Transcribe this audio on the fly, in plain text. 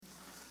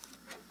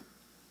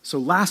So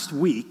last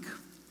week,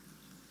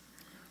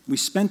 we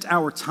spent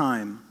our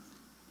time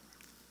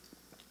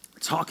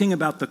talking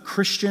about the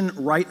Christian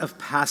rite of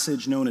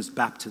passage known as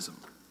baptism.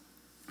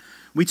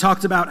 We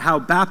talked about how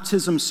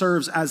baptism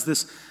serves as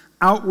this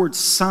outward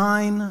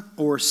sign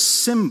or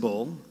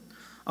symbol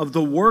of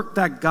the work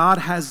that God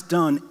has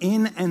done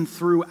in and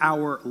through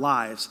our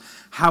lives,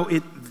 how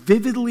it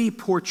vividly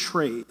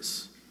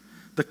portrays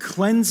the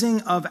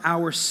cleansing of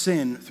our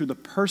sin through the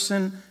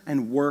person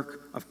and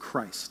work of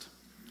Christ.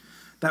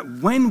 That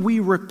when we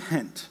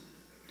repent,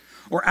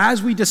 or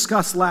as we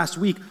discussed last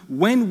week,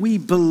 when we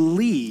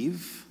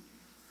believe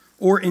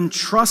or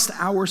entrust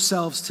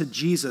ourselves to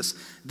Jesus,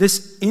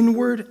 this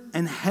inward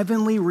and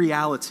heavenly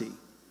reality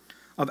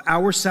of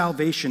our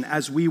salvation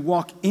as we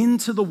walk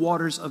into the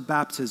waters of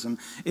baptism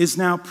is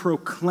now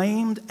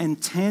proclaimed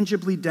and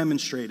tangibly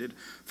demonstrated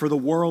for the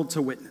world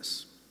to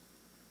witness.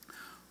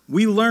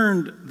 We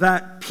learned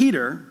that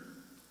Peter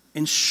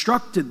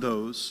instructed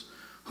those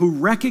who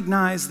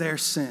recognize their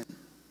sin,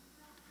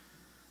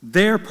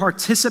 their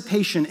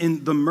participation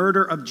in the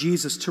murder of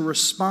Jesus, to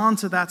respond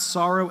to that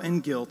sorrow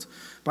and guilt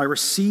by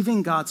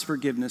receiving God's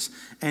forgiveness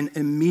and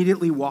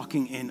immediately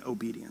walking in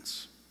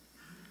obedience.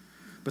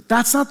 But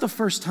that's not the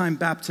first time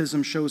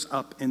baptism shows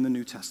up in the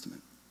New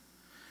Testament.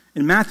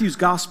 In Matthew's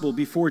gospel,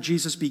 before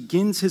Jesus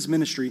begins his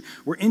ministry,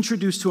 we're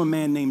introduced to a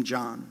man named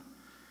John.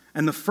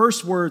 And the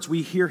first words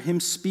we hear him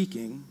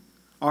speaking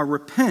are,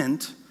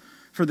 "Repent,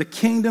 for the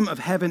kingdom of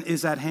heaven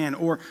is at hand,"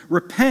 or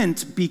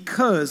 "Repent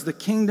because the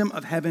kingdom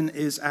of heaven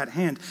is at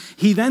hand."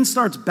 He then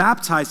starts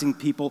baptizing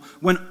people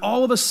when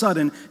all of a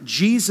sudden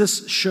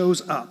Jesus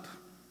shows up.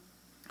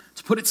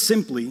 To put it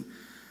simply,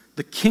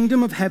 the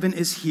kingdom of heaven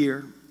is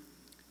here.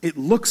 It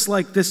looks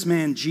like this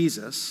man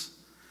Jesus,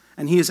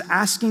 and he is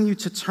asking you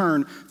to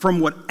turn from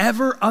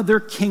whatever other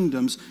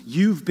kingdoms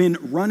you've been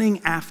running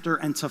after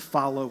and to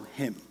follow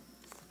him.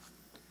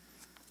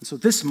 And so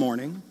this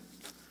morning,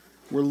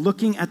 we're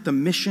looking at the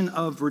mission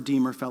of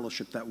Redeemer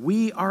Fellowship, that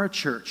we are a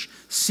church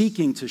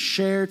seeking to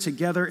share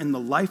together in the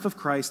life of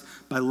Christ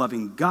by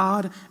loving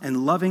God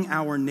and loving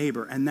our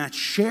neighbor, and that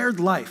shared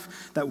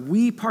life that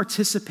we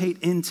participate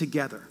in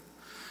together.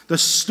 The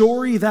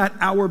story that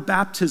our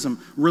baptism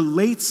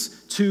relates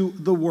to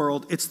the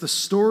world, it's the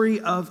story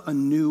of a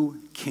new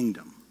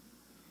kingdom.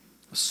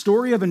 A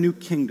story of a new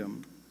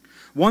kingdom,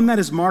 one that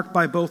is marked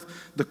by both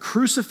the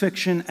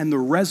crucifixion and the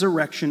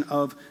resurrection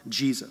of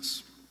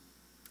Jesus.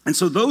 And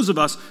so those of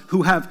us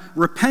who have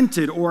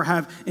repented or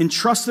have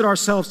entrusted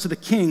ourselves to the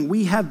King,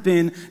 we have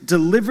been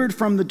delivered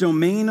from the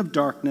domain of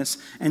darkness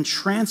and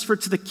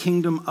transferred to the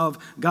kingdom of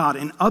God.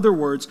 In other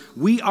words,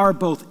 we are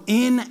both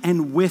in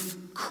and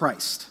with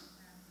Christ.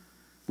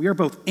 We are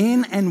both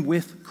in and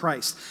with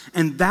Christ.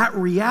 And that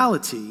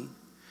reality,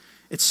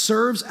 it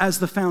serves as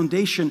the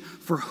foundation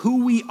for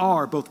who we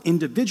are, both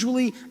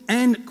individually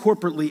and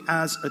corporately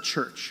as a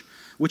church,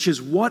 which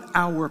is what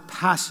our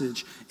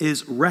passage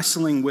is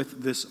wrestling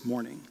with this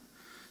morning.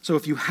 So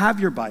if you have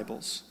your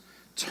Bibles,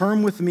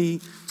 turn with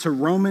me to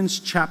Romans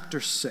chapter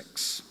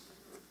 6.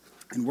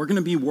 And we're going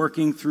to be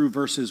working through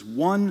verses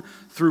 1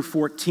 through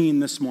 14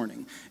 this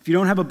morning. If you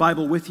don't have a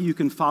Bible with you, you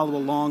can follow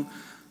along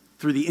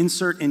through the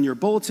insert in your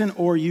bulletin,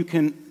 or you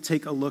can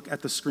take a look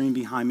at the screen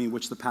behind me,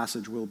 which the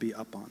passage will be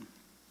up on.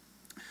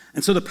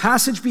 And so the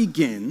passage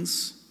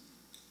begins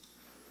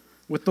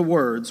with the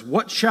words,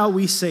 "What shall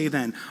we say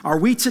then? Are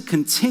we to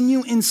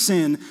continue in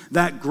sin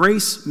that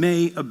grace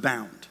may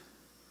abound?"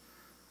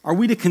 Are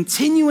we to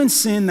continue in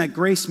sin that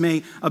grace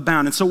may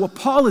abound? And so what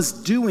Paul is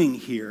doing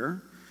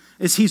here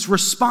is he's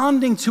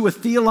responding to a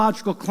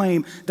theological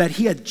claim that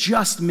he had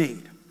just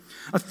made.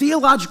 A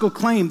theological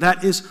claim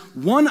that is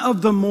one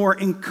of the more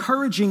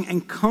encouraging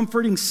and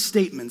comforting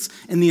statements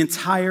in the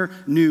entire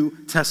New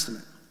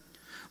Testament.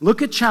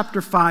 Look at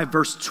chapter 5,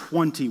 verse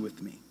 20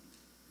 with me.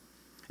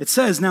 It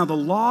says, "Now the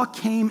law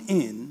came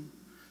in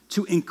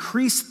to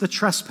increase the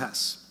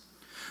trespass.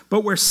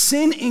 But where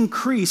sin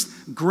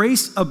increased,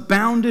 grace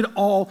abounded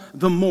all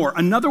the more."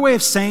 Another way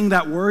of saying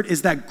that word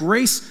is that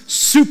grace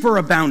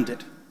superabounded,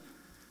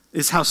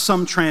 is how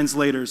some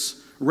translators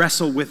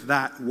wrestle with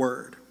that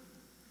word.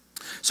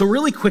 So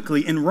really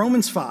quickly, in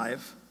Romans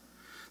 5,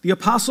 the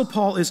Apostle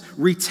Paul is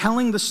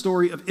retelling the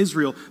story of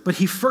Israel, but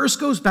he first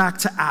goes back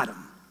to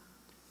Adam,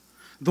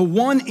 the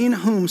one in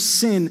whom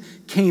sin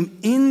came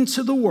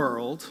into the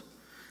world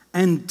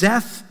and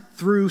death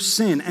through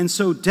sin. And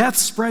so death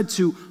spread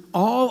to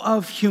all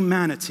of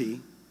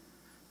humanity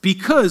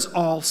because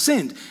all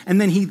sinned. And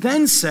then he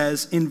then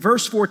says in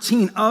verse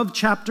 14 of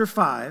chapter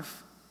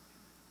 5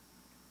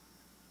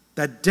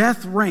 that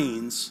death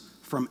reigns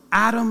from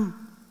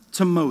Adam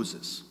to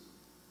Moses.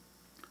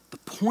 The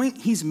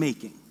point he's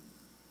making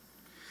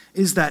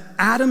is that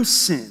Adam's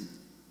sin,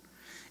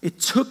 it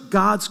took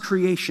God's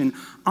creation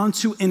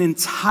onto an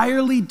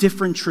entirely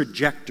different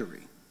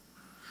trajectory,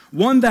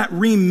 one that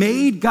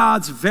remade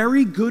God's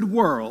very good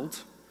world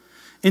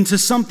into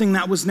something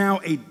that was now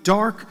a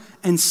dark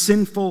and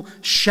sinful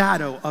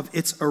shadow of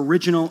its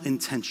original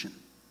intention.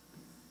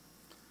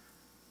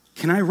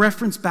 Can I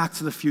reference Back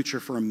to the Future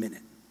for a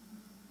minute?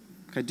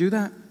 Can I do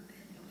that?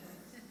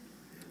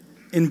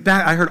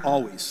 I heard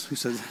always. Who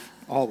says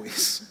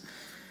always?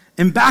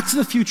 In Back to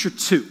the Future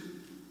 2,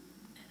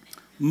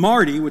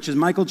 Marty, which is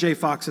Michael J.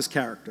 Fox's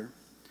character,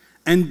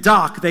 and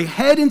Doc, they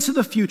head into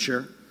the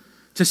future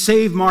to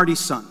save Marty's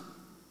son.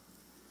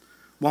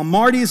 While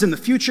Marty is in the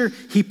future,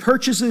 he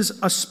purchases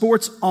a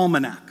sports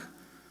almanac,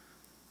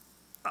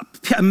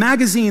 a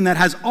magazine that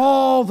has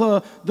all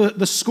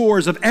the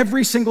scores of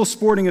every single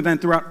sporting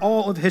event throughout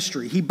all of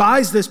history. He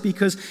buys this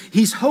because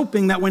he's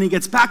hoping that when he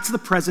gets back to the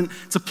present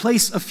to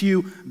place a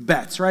few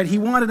bets, right? He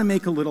wanted to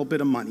make a little bit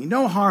of money.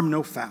 No harm,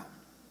 no foul.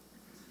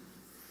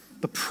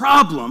 The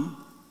problem,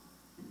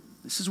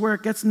 this is where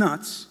it gets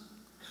nuts,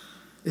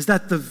 is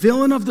that the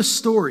villain of the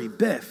story,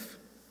 Biff,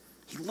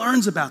 he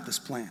learns about this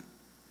plan.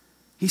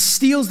 He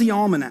steals the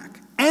almanac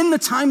and the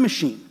time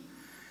machine.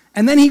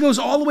 And then he goes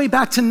all the way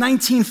back to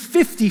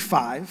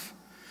 1955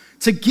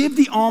 to give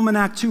the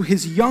almanac to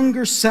his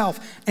younger self.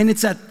 And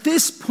it's at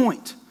this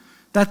point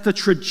that the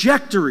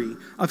trajectory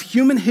of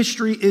human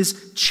history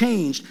is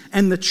changed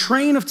and the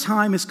train of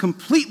time is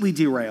completely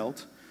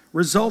derailed,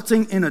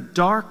 resulting in a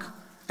dark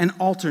and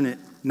alternate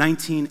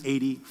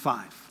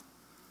 1985.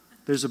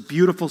 There's a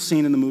beautiful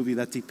scene in the movie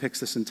that depicts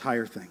this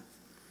entire thing.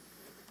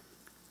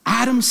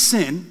 Adam's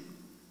sin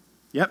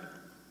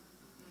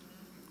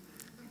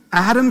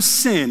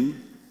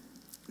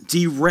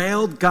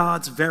derailed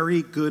God's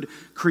very good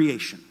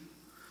creation.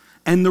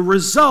 And the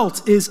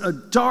result is a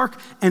dark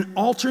and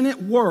alternate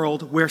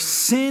world where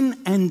sin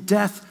and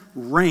death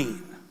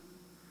reign.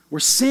 Where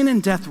sin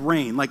and death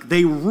reign, like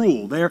they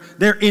rule. They're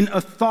in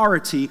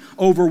authority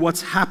over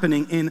what's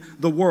happening in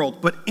the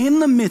world. But in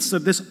the midst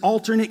of this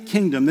alternate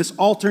kingdom, this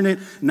alternate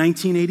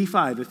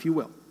 1985, if you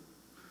will,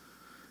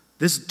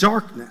 this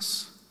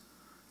darkness,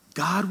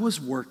 God was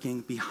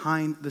working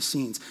behind the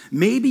scenes.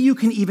 Maybe you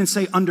can even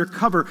say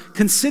undercover,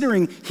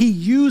 considering he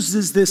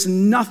uses this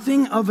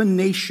nothing of a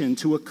nation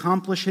to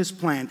accomplish his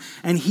plan.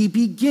 And he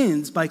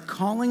begins by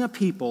calling a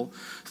people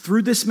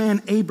through this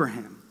man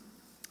Abraham,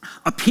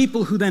 a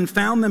people who then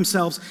found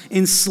themselves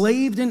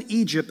enslaved in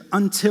Egypt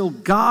until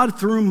God,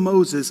 through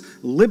Moses,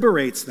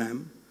 liberates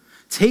them,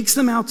 takes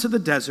them out to the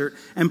desert,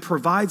 and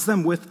provides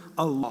them with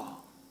a law,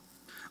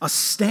 a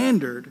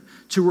standard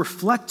to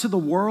reflect to the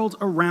world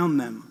around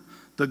them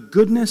the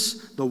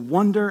goodness, the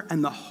wonder,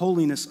 and the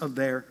holiness of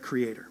their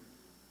Creator.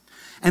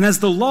 And as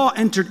the law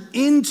entered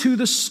into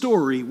the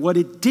story, what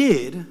it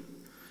did,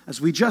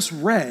 as we just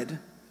read,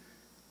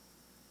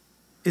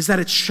 is that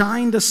it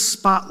shined a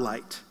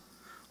spotlight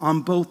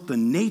on both the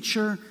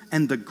nature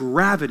and the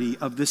gravity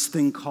of this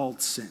thing called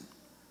sin.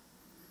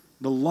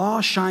 The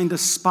law shined a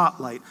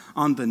spotlight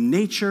on the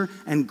nature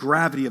and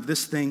gravity of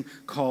this thing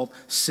called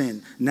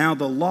sin. Now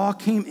the law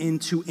came in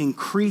to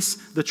increase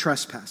the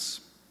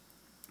trespass.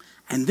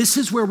 And this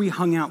is where we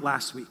hung out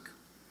last week.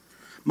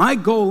 My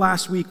goal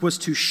last week was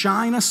to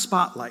shine a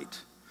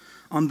spotlight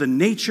on the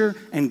nature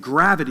and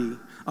gravity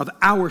of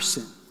our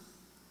sin.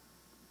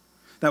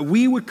 That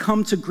we would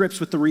come to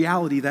grips with the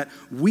reality that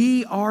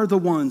we are the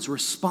ones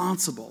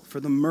responsible for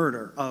the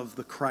murder of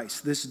the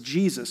Christ, this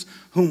Jesus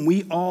whom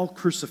we all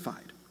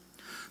crucified.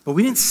 But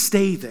we didn't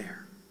stay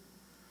there.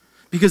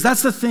 Because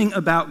that's the thing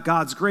about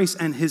God's grace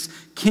and his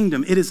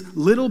kingdom. It is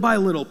little by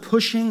little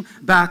pushing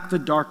back the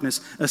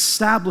darkness,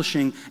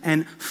 establishing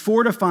and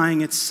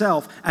fortifying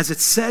itself, as it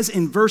says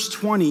in verse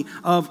 20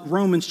 of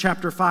Romans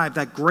chapter 5,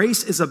 that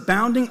grace is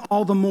abounding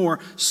all the more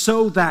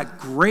so that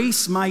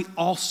grace might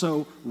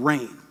also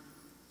reign.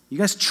 You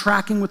guys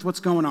tracking with what's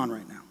going on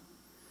right now?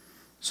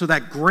 So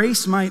that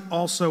grace might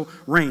also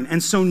reign.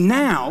 And so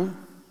now,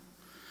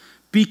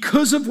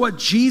 because of what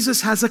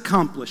Jesus has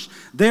accomplished,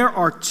 there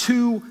are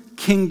two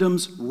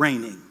kingdoms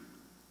reigning.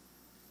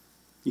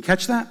 You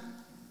catch that?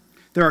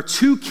 There are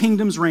two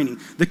kingdoms reigning.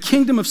 The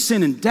kingdom of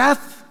sin and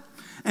death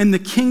and the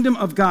kingdom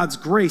of God's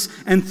grace.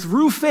 And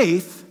through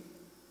faith,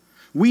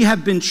 we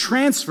have been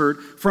transferred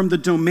from the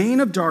domain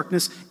of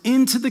darkness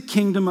into the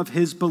kingdom of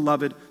his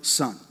beloved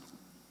Son.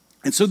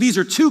 And so these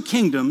are two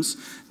kingdoms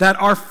that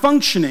are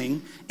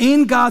functioning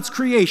in God's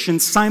creation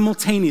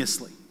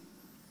simultaneously.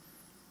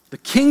 The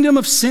kingdom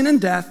of sin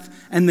and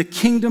death and the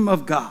kingdom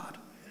of God.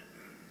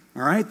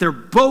 All right? They're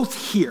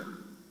both here.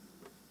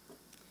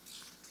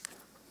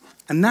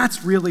 And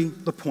that's really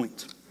the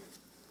point.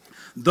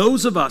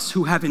 Those of us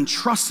who have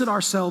entrusted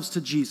ourselves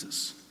to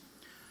Jesus,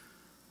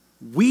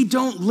 we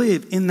don't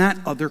live in that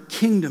other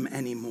kingdom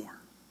anymore.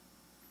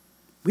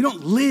 We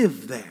don't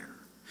live there.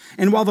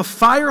 And while the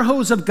fire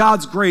hose of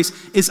God's grace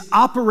is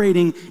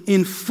operating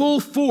in full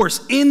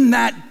force in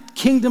that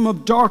kingdom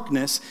of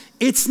darkness,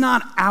 it's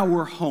not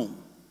our home.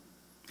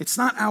 It's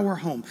not our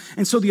home.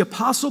 And so the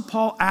Apostle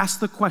Paul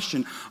asked the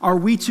question, are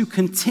we to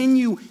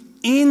continue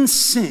in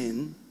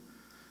sin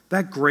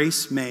that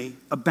grace may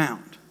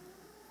abound?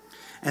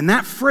 And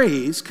that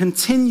phrase,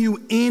 continue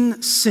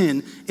in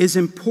sin, is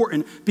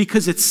important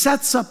because it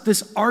sets up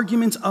this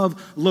argument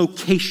of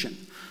location.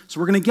 So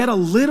we're going to get a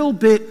little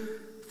bit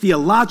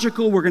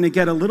theological, we're going to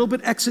get a little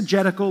bit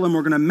exegetical, and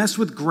we're going to mess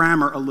with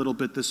grammar a little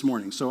bit this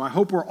morning. So I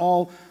hope we're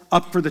all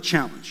up for the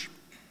challenge.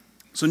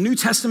 So New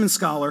Testament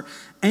scholar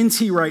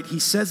N.T. Wright, he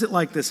says it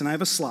like this, and I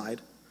have a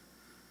slide.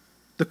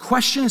 The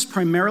question is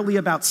primarily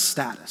about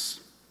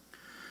status,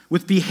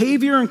 with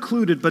behavior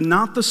included but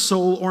not the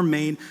sole or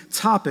main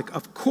topic.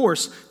 Of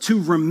course, to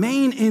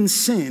remain in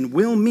sin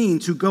will mean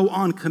to go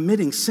on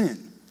committing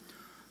sin.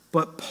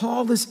 But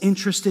Paul is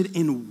interested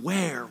in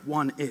where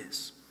one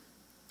is,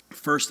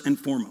 first and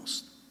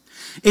foremost.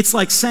 It's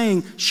like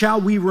saying, shall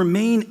we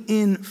remain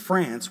in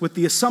France, with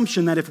the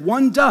assumption that if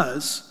one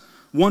does,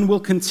 one will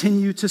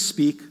continue to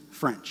speak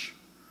French.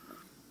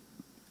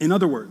 In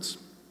other words,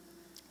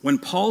 when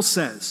Paul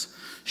says,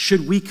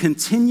 should we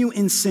continue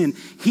in sin,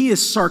 he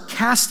is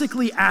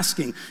sarcastically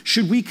asking,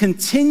 should we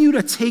continue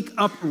to take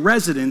up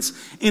residence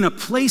in a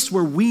place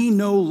where we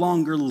no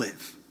longer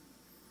live?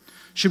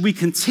 Should we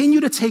continue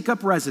to take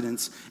up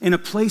residence in a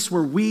place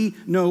where we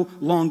no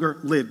longer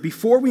live?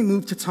 Before we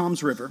moved to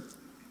Toms River,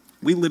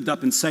 we lived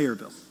up in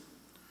Sayreville.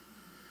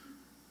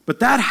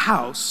 But that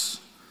house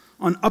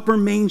on Upper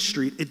Main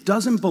Street, it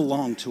doesn't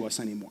belong to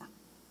us anymore.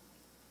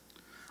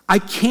 I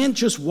can't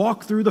just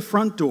walk through the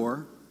front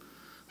door,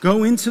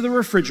 go into the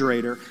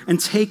refrigerator, and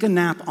take a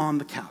nap on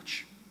the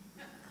couch.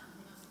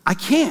 I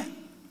can't.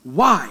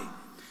 Why?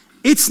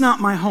 It's not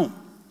my home.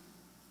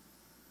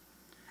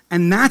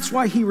 And that's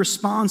why he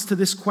responds to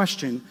this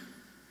question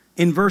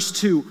in verse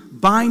 2,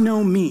 by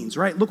no means,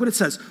 right? Look what it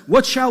says.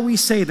 What shall we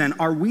say then?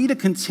 Are we to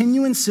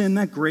continue in sin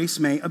that grace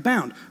may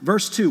abound?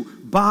 Verse 2,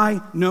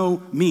 by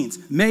no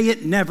means. May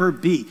it never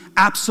be.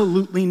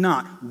 Absolutely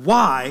not.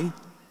 Why?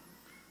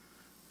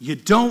 You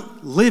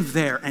don't live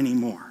there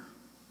anymore.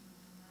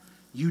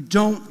 You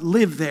don't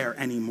live there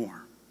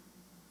anymore.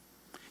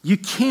 You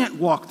can't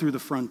walk through the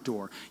front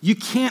door. You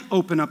can't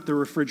open up the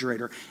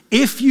refrigerator.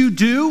 If you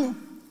do,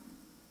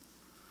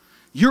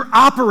 you're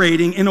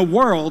operating in a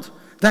world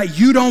that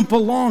you don't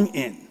belong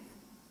in.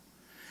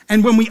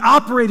 And when we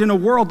operate in a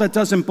world that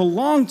doesn't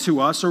belong to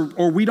us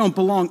or we don't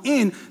belong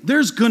in,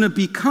 there's going to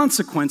be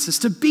consequences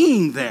to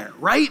being there,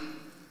 right?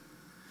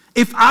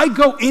 If I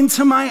go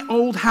into my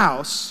old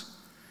house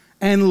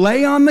and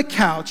lay on the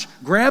couch,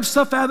 grab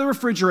stuff out of the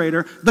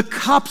refrigerator, the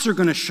cops are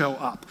going to show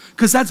up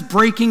because that's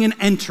breaking and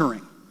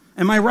entering.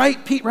 Am I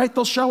right, Pete? Right?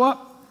 They'll show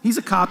up. He's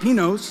a cop. He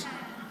knows.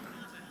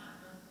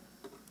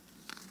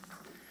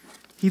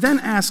 He then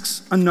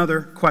asks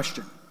another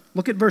question.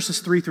 Look at verses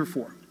 3 through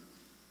 4.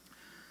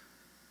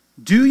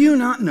 Do you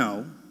not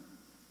know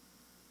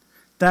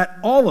that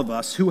all of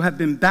us who have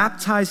been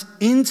baptized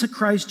into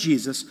Christ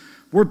Jesus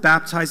were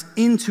baptized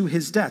into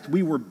his death?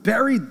 We were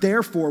buried,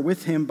 therefore,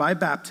 with him by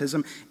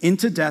baptism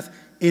into death,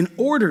 in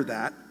order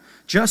that,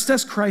 just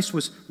as Christ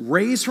was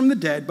raised from the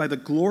dead by the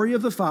glory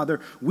of the Father,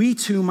 we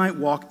too might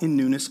walk in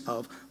newness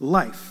of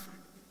life.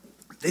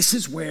 This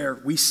is where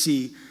we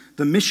see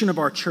the mission of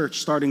our church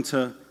starting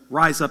to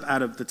rise up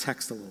out of the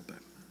text a little bit.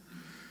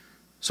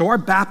 So our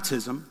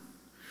baptism,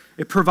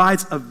 it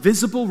provides a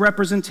visible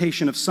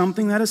representation of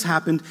something that has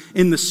happened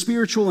in the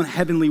spiritual and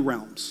heavenly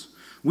realms.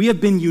 We have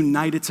been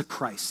united to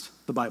Christ,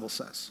 the Bible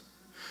says,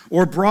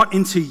 or brought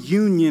into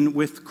union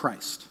with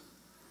Christ,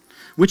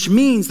 which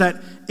means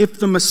that if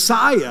the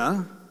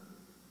Messiah,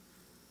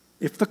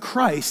 if the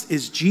Christ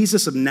is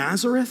Jesus of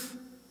Nazareth,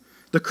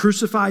 the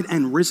crucified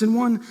and risen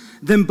one,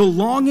 then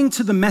belonging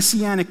to the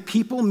messianic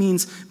people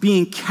means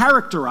being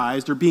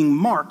characterized or being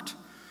marked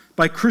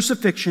by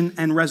crucifixion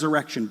and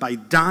resurrection, by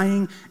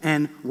dying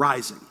and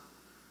rising.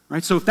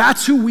 Right? So if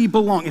that's who we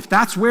belong, if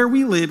that's where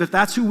we live, if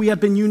that's who we have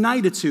been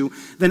united to,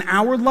 then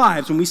our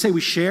lives, when we say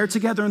we share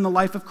together in the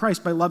life of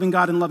Christ by loving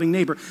God and loving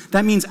neighbor,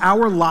 that means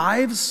our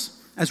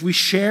lives, as we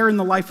share in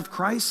the life of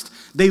Christ,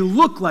 they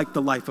look like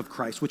the life of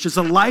Christ, which is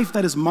a life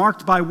that is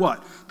marked by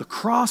what? The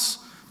cross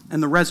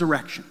and the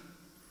resurrection.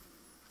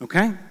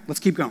 Okay? Let's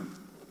keep going.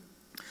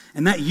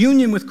 And that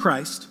union with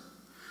Christ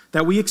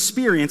that we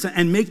experience,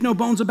 and make no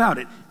bones about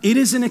it, it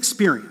is an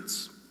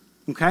experience.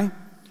 Okay?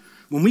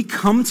 When we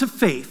come to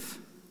faith,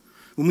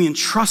 when we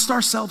entrust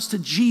ourselves to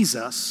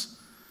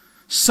Jesus,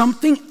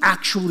 something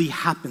actually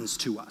happens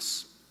to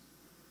us,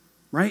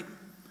 right?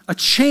 A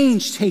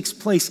change takes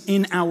place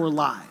in our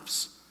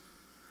lives.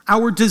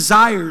 Our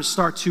desires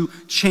start to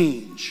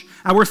change.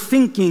 Our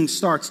thinking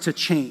starts to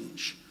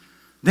change.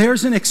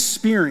 There's an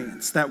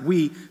experience that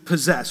we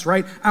possess,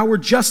 right? Our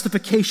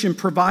justification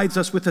provides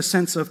us with a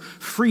sense of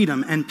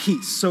freedom and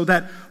peace so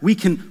that we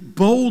can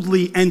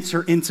boldly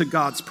enter into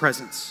God's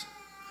presence.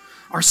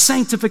 Our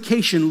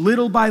sanctification,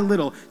 little by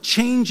little,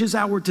 changes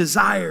our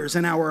desires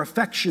and our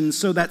affections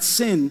so that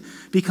sin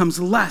becomes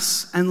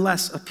less and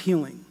less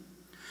appealing.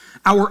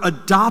 Our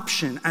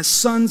adoption as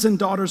sons and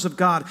daughters of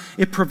God,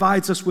 it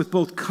provides us with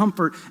both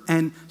comfort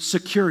and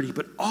security.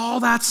 But all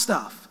that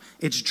stuff,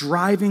 it's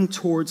driving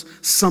towards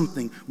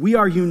something. We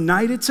are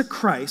united to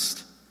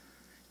Christ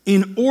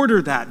in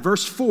order that,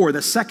 verse 4,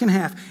 the second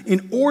half,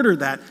 in order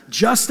that,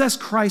 just as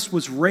Christ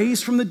was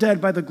raised from the dead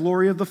by the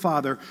glory of the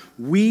Father,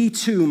 we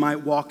too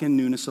might walk in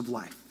newness of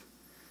life.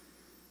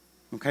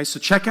 Okay, so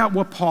check out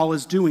what Paul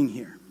is doing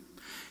here.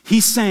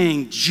 He's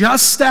saying,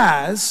 just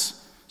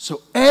as,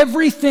 so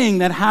everything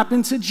that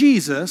happened to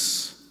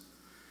Jesus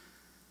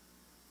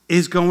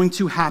is going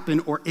to happen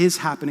or is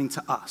happening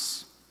to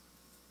us.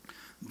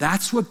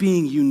 That's what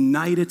being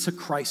united to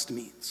Christ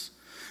means.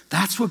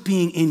 That's what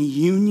being in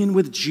union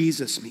with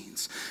Jesus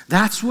means.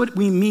 That's what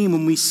we mean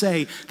when we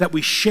say that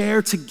we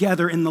share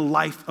together in the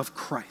life of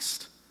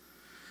Christ.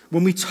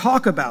 When we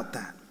talk about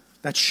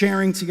that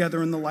sharing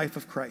together in the life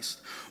of Christ,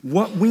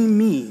 what we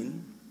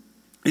mean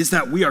is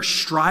that we are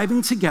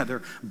striving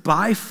together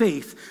by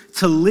faith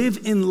to live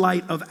in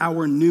light of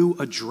our new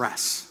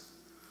address,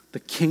 the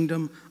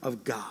kingdom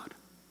of God.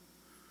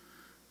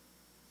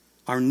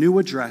 Our new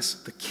address,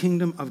 the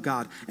kingdom of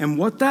God. And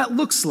what that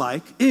looks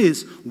like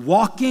is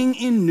walking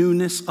in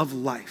newness of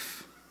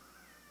life,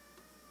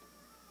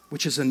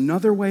 which is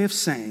another way of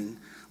saying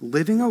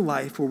living a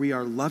life where we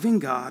are loving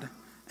God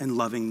and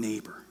loving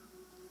neighbor.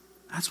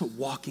 That's what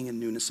walking in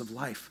newness of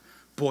life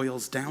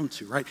boils down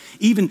to, right?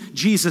 Even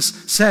Jesus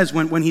says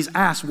when he's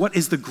asked, what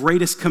is the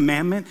greatest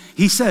commandment?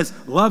 He says,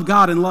 love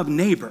God and love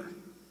neighbor,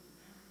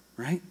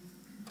 right?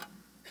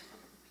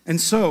 And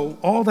so,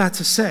 all that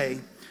to say,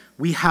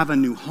 we have a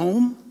new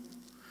home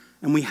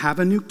and we have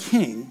a new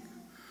king.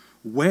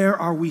 Where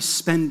are we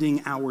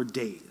spending our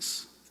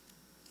days?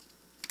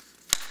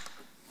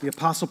 The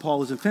Apostle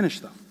Paul isn't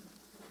finished, though.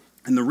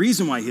 And the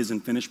reason why he isn't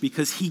finished,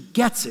 because he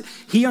gets it.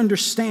 He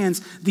understands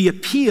the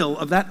appeal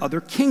of that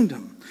other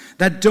kingdom,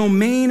 that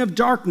domain of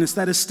darkness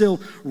that is still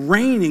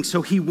reigning.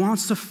 So he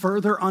wants to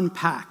further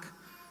unpack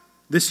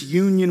this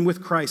union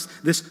with Christ,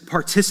 this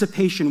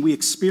participation we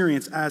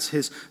experience as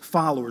his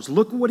followers.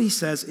 Look what he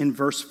says in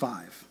verse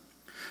 5.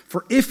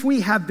 For if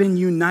we have been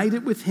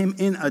united with him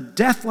in a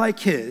death like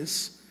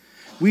his,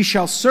 we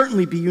shall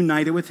certainly be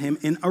united with him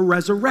in a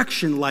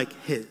resurrection like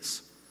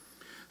his.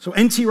 So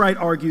N.T. Wright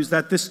argues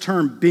that this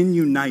term, been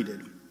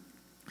united,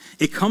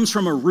 it comes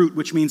from a root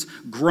which means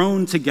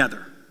grown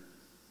together.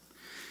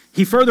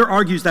 He further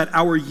argues that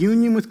our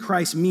union with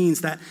Christ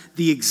means that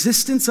the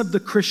existence of the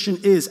Christian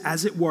is,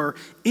 as it were,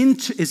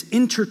 is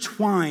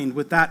intertwined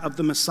with that of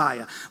the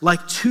Messiah,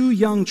 like two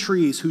young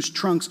trees whose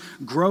trunks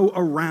grow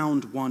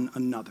around one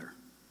another.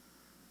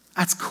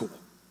 That's cool.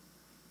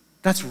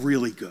 That's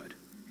really good.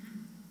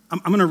 I'm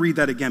going to read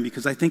that again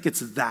because I think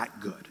it's that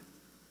good,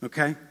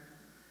 okay?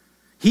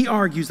 He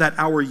argues that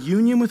our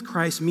union with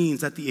Christ means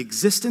that the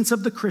existence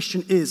of the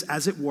Christian is,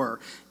 as it were,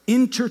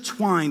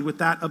 intertwined with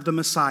that of the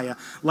Messiah,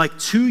 like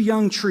two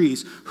young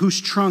trees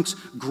whose trunks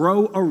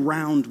grow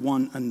around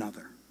one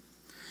another.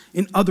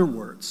 In other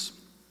words,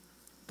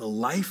 the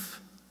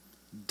life,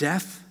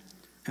 death,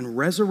 and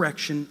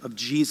resurrection of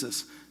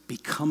Jesus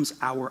becomes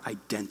our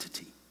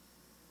identity.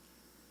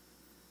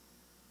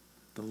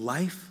 The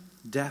life,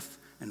 death,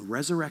 and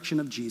resurrection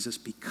of Jesus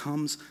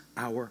becomes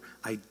our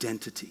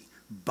identity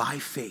by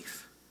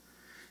faith.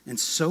 And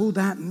so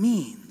that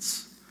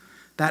means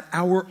that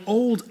our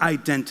old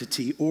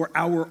identity or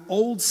our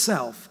old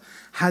self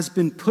has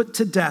been put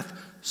to death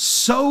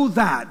so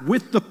that,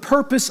 with the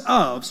purpose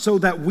of, so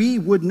that we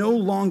would no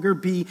longer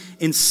be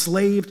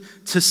enslaved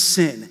to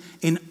sin.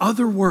 In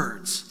other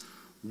words,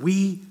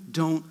 we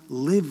don't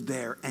live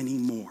there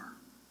anymore.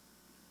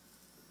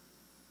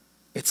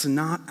 It's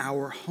not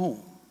our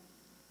home.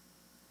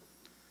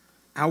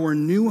 Our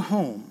new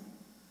home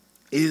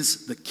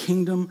is the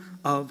kingdom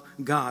of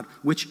God,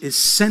 which is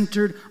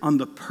centered on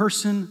the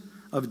person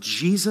of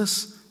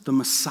Jesus, the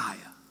Messiah.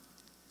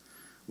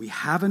 We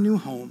have a new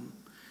home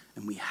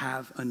and we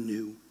have a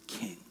new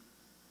king.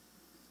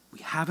 We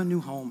have a new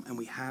home and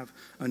we have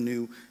a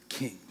new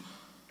king.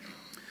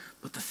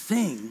 But the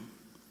thing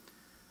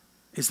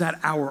is that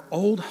our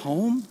old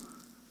home,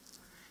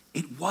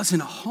 it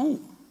wasn't a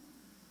home.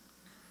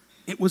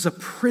 It was a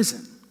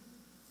prison.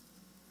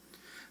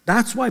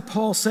 That's why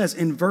Paul says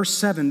in verse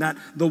 7 that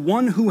the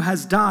one who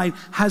has died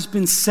has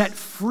been set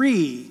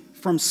free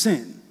from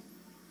sin.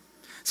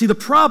 See, the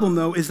problem,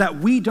 though, is that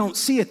we don't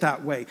see it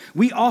that way.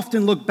 We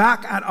often look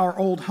back at our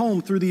old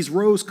home through these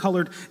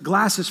rose-colored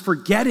glasses,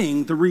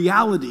 forgetting the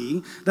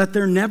reality that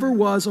there never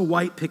was a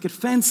white picket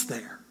fence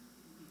there.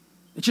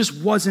 It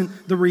just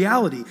wasn't the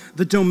reality.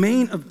 The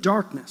domain of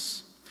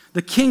darkness,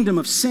 the kingdom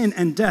of sin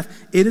and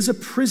death, it is a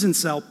prison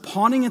cell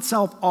pawning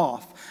itself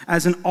off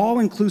as an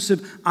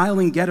all-inclusive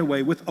island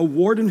getaway with a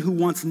warden who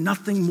wants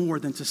nothing more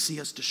than to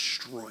see us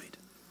destroyed.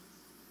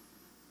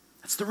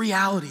 That's the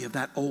reality of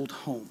that old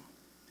home,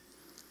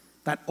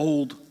 that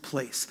old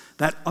place,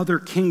 that other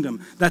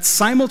kingdom that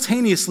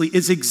simultaneously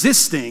is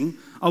existing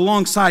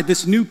alongside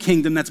this new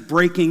kingdom that's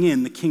breaking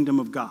in, the kingdom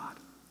of God.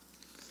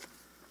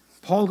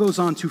 Paul goes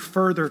on to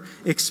further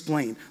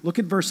explain. Look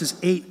at verses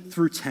 8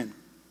 through 10.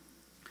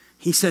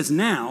 He says,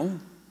 now,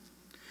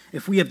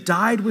 if we have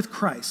died with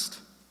Christ,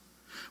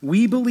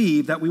 we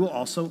believe that we will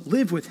also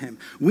live with him.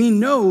 We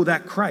know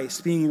that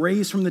Christ, being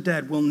raised from the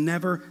dead, will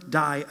never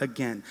die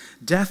again.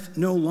 Death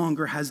no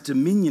longer has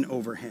dominion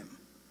over him.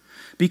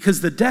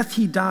 Because the death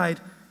he died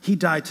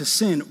to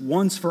sin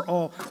once for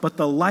all, but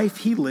the life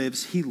he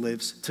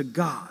lives to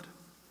God.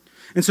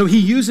 And so he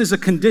uses a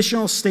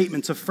conditional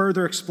statement to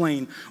further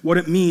explain what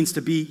it means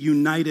to be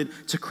united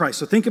to Christ.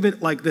 So think of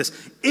it like this.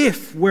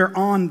 If we're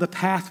on the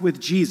path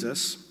with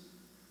Jesus,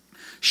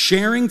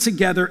 sharing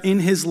together in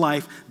his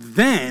life,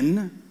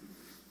 then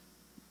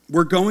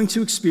we're going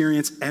to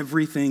experience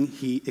everything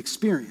he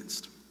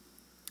experienced.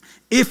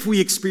 If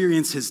we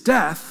experience his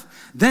death,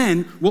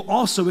 then we'll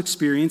also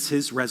experience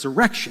his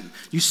resurrection.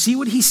 You see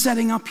what he's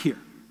setting up here?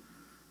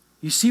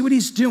 You see what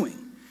he's doing?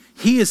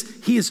 He is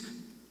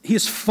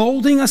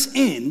folding us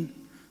in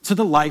to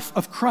the life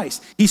of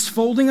Christ. He's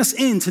folding us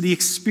into the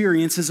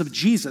experiences of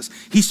Jesus.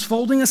 He's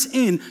folding us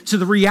in to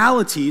the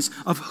realities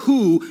of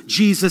who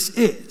Jesus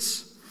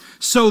is,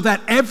 so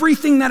that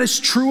everything that is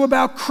true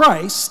about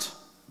Christ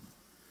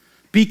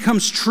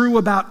becomes true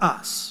about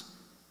us.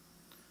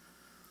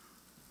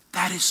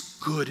 That is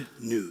good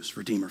news,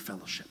 Redeemer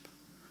Fellowship.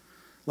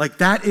 Like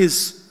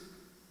that's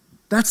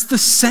the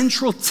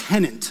central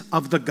tenet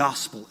of the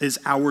gospel, is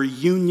our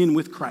union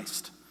with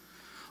Christ.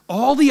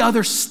 All the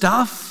other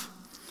stuff,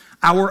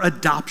 our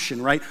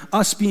adoption, right?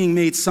 Us being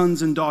made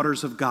sons and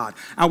daughters of God,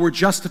 our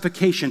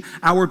justification,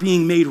 our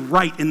being made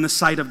right in the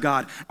sight of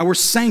God, our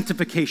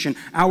sanctification,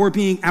 our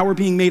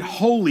being made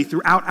holy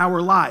throughout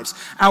our lives,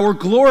 our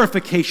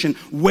glorification,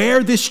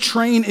 where this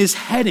train is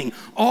heading,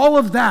 all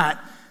of that,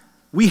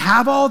 we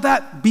have all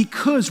that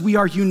because we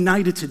are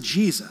united to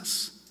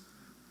Jesus.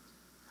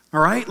 All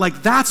right?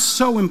 Like, that's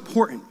so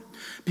important,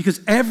 because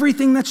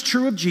everything that's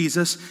true of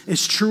Jesus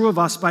is true of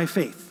us by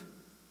faith.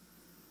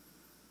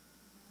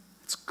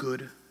 It's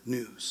good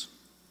news.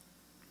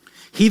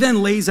 He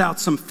then lays out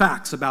some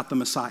facts about the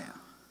Messiah.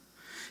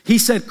 He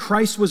said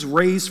Christ was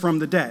raised from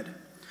the dead.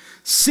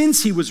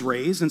 Since he was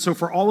raised, and so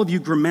for all of you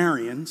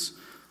grammarians,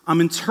 I'm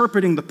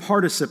interpreting the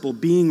participle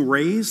being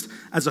raised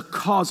as a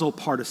causal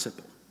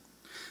participle.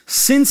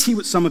 Since he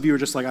was, some of you are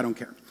just like, I don't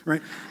care,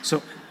 right?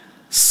 So,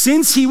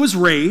 since he was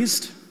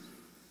raised,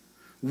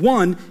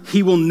 1,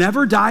 he will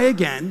never die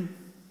again,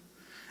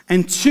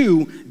 and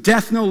 2,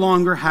 death no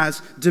longer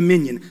has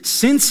dominion.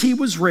 Since he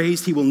was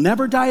raised, he will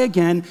never die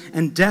again,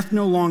 and death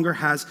no longer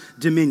has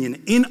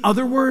dominion. In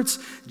other words,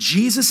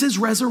 Jesus'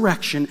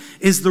 resurrection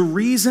is the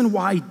reason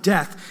why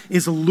death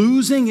is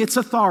losing its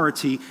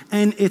authority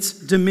and its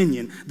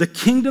dominion. The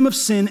kingdom of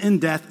sin and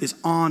death is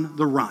on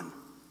the run.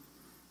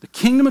 The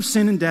kingdom of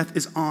sin and death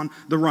is on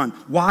the run.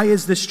 Why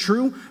is this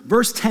true?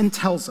 Verse 10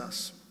 tells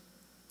us,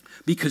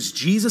 because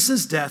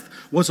Jesus' death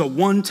was a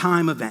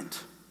one-time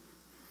event.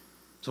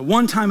 It's a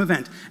one-time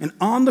event. And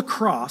on the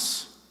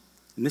cross,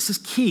 and this is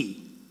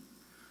key,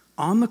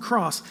 on the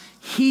cross,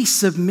 he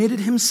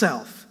submitted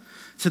himself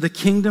to the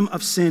kingdom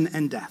of sin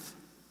and death.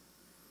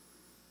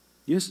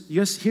 You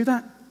guys hear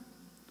that?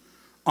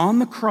 On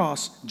the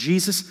cross,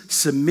 Jesus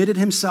submitted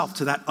himself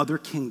to that other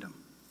kingdom.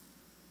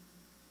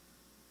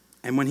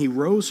 And when he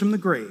rose from the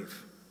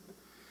grave,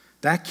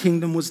 that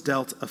kingdom was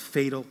dealt a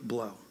fatal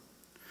blow.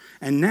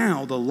 And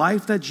now, the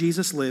life that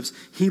Jesus lives,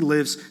 he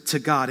lives to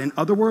God. In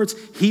other words,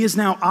 he is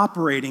now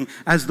operating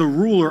as the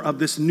ruler of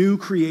this new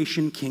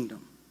creation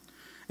kingdom.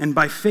 And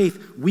by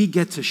faith, we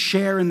get to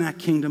share in that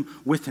kingdom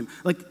with him.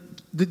 Like,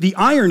 the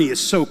irony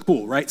is so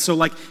cool, right? So,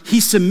 like, he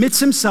submits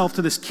himself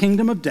to this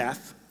kingdom of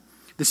death,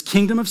 this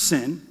kingdom of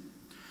sin,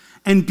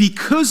 and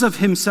because of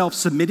himself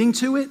submitting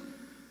to it,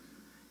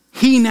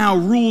 he now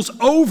rules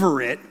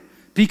over it,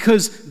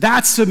 because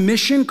that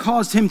submission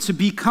caused him to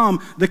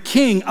become the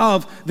king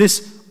of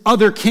this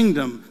other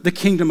kingdom, the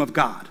kingdom of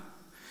God.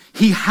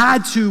 He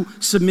had to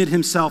submit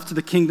himself to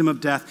the kingdom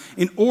of death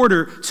in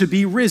order to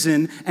be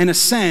risen and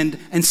ascend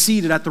and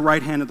seated at the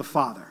right hand of the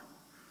Father.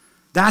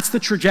 That's the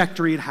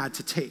trajectory it had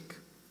to take.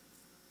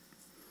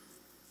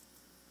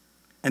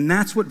 And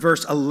that's what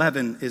verse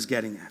 11 is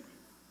getting at.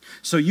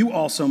 So you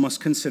also must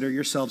consider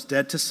yourselves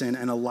dead to sin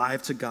and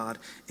alive to God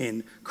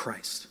in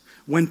Christ.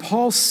 When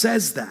Paul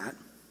says that,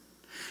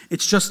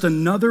 it's just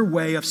another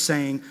way of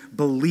saying,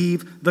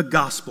 believe the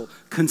gospel.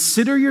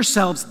 Consider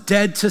yourselves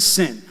dead to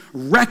sin.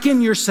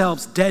 Reckon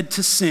yourselves dead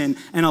to sin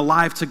and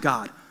alive to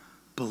God.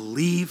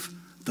 Believe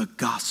the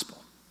gospel.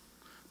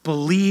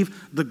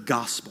 Believe the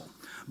gospel.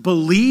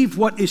 Believe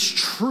what is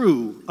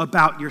true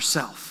about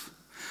yourself.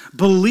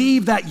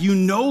 Believe that you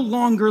no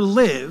longer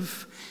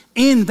live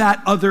in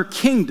that other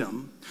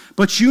kingdom,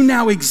 but you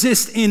now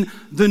exist in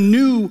the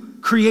new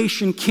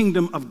creation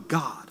kingdom of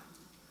God.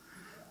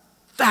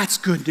 That's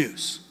good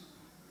news.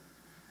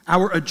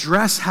 Our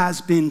address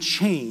has been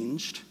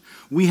changed.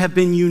 We have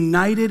been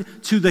united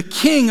to the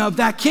king of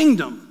that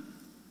kingdom.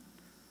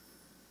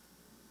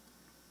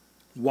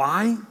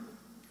 Why?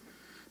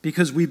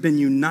 Because we've been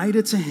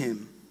united to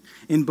him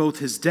in both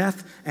his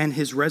death and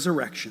his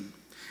resurrection.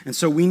 And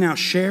so we now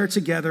share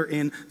together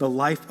in the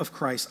life of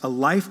Christ, a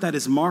life that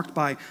is marked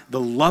by the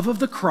love of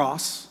the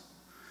cross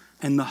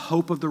and the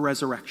hope of the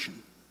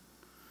resurrection.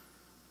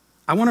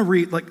 I want to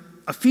read, like,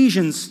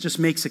 Ephesians just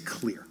makes it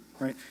clear,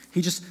 right?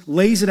 He just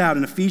lays it out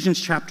in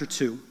Ephesians chapter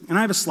 2. And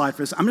I have a slide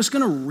for this. I'm just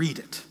going to read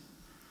it.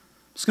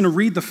 I'm just going to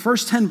read the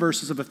first 10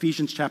 verses of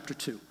Ephesians chapter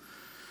 2.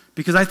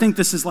 Because I think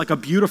this is like a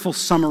beautiful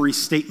summary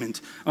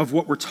statement of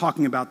what we're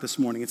talking about this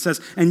morning. It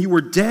says, and you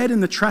were dead in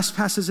the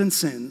trespasses and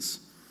sins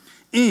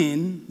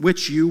in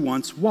which you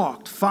once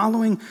walked,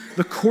 following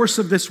the course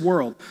of this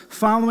world,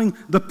 following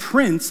the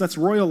prince, that's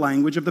royal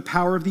language, of the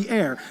power of the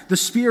air, the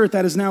spirit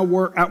that is now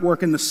at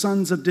work in the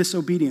sons of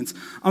disobedience,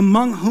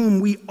 among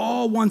whom we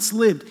all once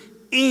lived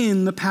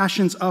in the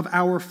passions of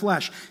our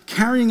flesh,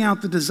 carrying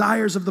out the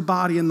desires of the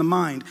body and the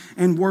mind,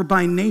 and were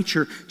by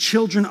nature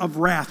children of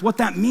wrath. What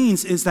that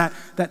means is that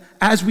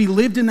as we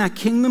lived in that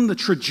kingdom, the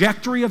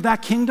trajectory of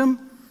that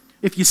kingdom,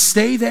 if you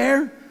stay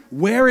there,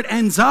 where it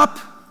ends up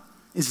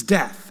is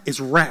death, is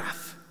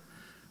wrath,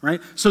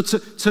 right? So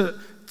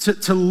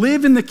to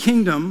live in the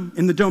kingdom,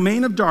 in the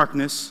domain of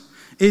darkness,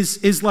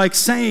 is like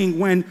saying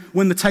when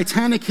the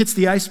Titanic hits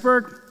the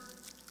iceberg,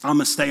 I'm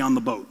going to stay on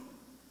the boat,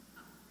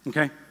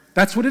 okay?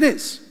 That's what it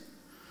is.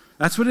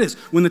 That's what it is.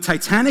 When the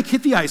Titanic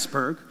hit the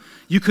iceberg,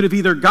 you could have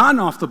either gotten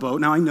off the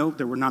boat. Now, I know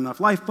there were not enough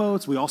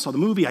lifeboats. We all saw the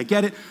movie. I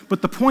get it.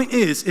 But the point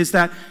is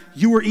that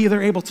you were either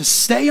able to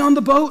stay on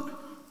the boat,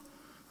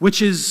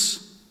 which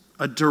is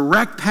a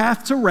direct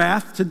path to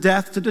wrath, to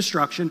death, to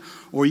destruction,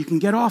 or you can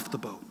get off the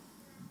boat.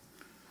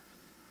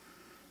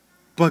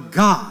 But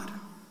God,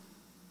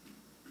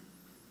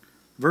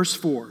 verse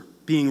 4,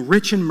 being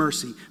rich in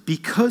mercy,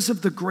 because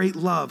of the great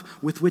love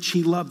with which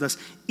he loved us,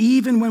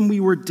 even when we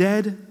were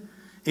dead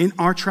in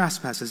our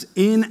trespasses,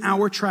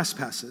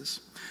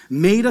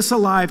 made us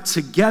alive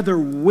together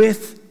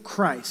with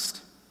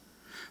Christ.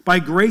 By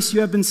grace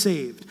you have been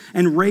saved,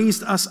 and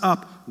raised us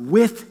up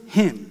with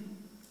him,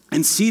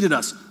 and seated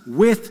us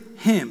with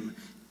him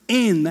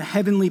in the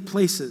heavenly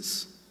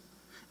places,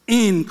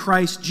 in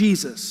Christ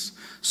Jesus,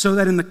 so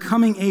that in the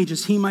coming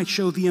ages he might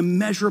show the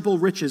immeasurable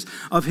riches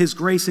of his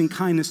grace and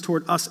kindness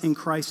toward us in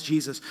Christ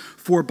Jesus.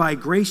 For by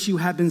grace you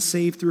have been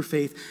saved through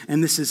faith,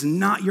 and this is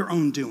not your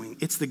own doing.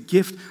 It's the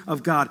gift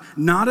of God,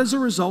 not as a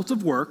result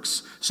of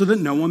works, so that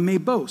no one may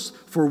boast.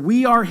 For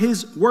we are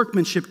his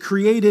workmanship,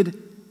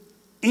 created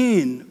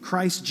in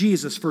Christ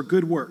Jesus for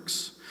good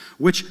works,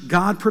 which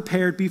God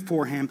prepared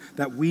beforehand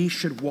that we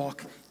should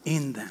walk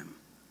in them.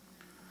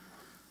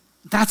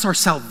 That's our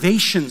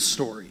salvation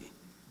story.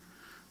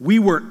 We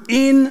were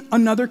in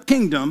another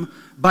kingdom.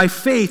 By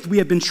faith, we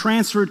have been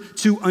transferred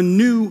to a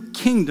new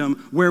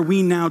kingdom where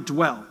we now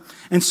dwell.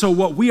 And so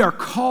what we are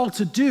called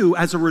to do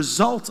as a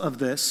result of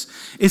this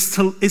is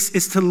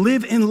to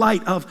live in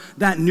light of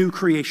that new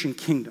creation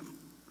kingdom.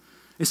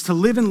 Is to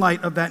live in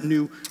light of that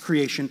new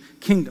creation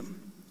kingdom.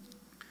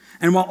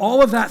 And while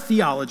all of that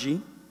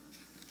theology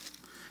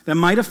that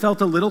might have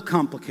felt a little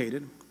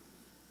complicated,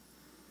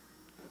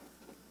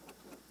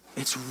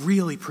 it's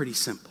really pretty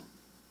simple.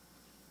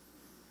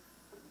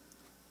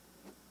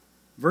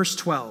 Verse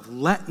 12,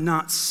 let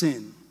not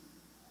sin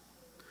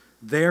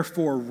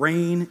therefore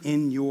reign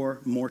in your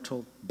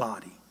mortal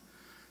body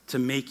to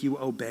make you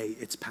obey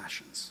its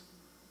passions.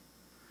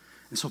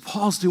 And so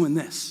Paul's doing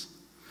this.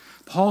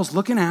 Paul's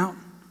looking out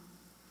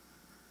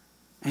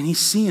and he's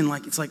seeing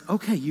it's like,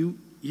 okay, you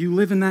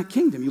live in that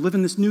kingdom. You live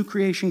in this new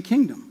creation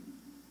kingdom.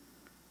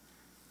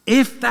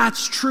 If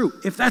that's true,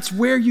 if that's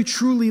where you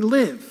truly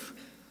live,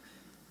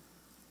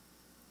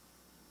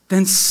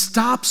 then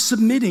stop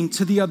submitting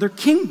to the other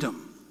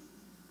kingdom.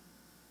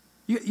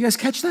 You guys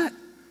catch that?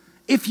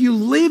 If you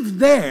live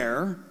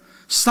there,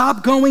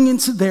 stop going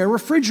into their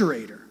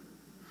refrigerator.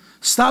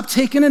 Stop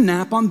taking a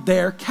nap on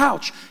their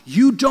couch.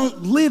 You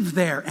don't live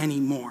there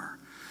anymore.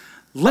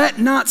 Let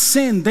not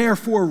sin,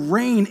 therefore,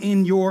 reign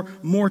in your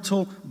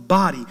mortal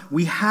body.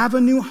 We have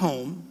a new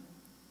home,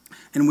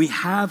 and we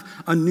have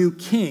a new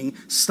king.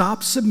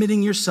 Stop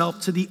submitting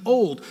yourself to the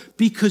old,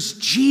 because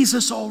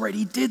Jesus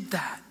already did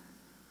that.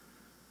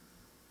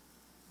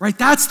 Right?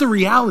 That's the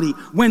reality.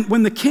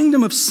 When the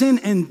kingdom of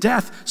sin and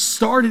death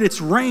started its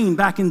reign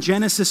back in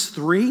Genesis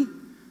 3,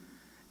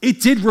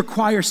 it did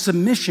require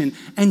submission,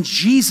 and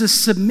Jesus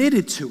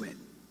submitted to it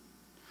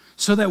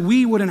so that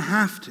we wouldn't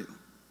have to.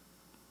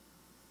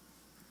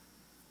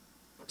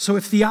 So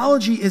if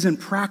theology isn't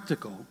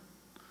practical,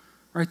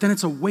 right, then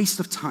it's a waste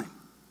of time.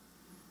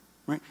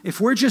 Right? If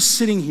we're just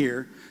sitting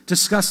here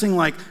discussing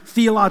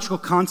theological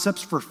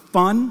concepts for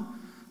fun,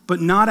 but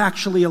not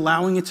actually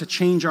allowing it to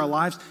change our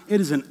lives, it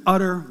is an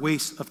utter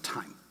waste of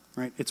time,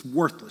 right? It's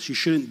worthless. You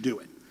shouldn't do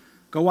it.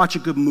 Go watch a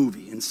good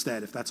movie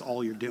instead if that's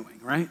all you're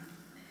doing, right?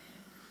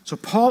 So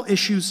Paul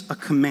issues a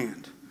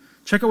command.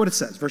 Check out what it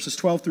says, verses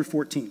 12 through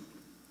 14.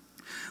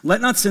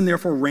 Let not sin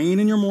therefore reign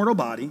in your mortal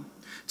body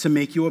to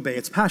make you obey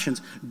its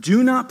passions.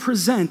 Do not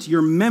present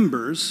your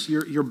members,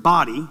 your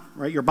body,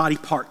 right, your body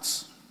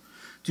parts.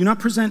 Do not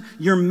present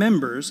your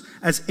members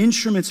as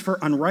instruments for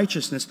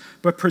unrighteousness,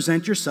 but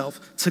present yourself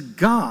to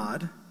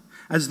God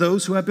as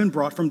those who have been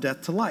brought from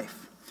death to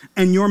life.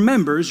 And your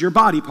members, your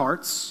body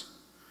parts,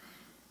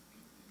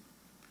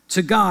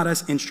 to God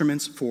as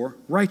instruments for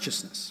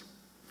righteousness.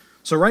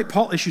 So, right,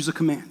 Paul issues a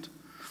command.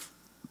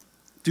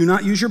 Do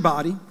not use your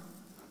body,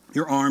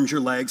 your arms,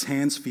 your legs,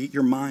 hands, feet,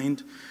 your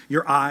mind,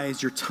 your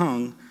eyes, your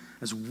tongue,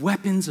 as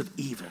weapons of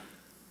evil.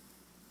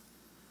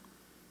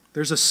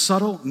 There's a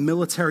subtle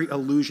military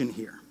allusion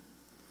here.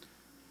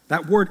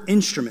 That word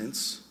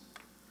instruments,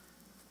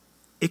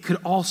 it could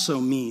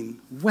also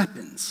mean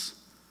weapons.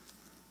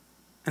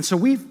 And so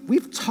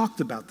we've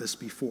talked about this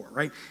before,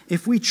 right?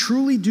 If we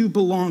truly do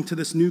belong to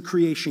this new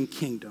creation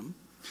kingdom,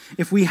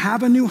 if we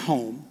have a new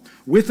home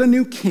with a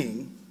new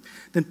king,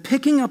 then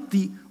picking up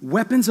the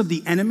weapons of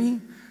the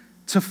enemy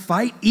to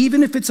fight,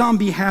 even if it's on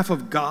behalf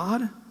of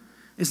God,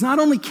 is not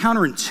only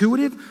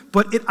counterintuitive,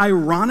 but it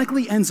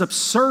ironically ends up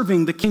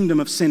serving the kingdom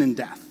of sin and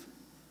death.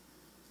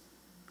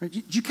 Right?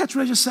 Did you catch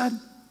what I just said?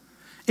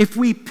 If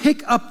we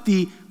pick up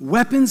the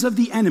weapons of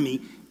the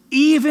enemy,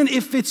 even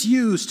if it's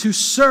used to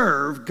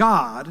serve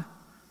God,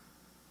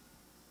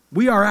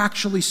 we are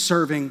actually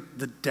serving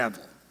the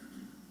devil.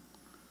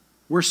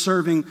 We're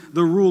serving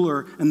the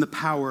ruler and the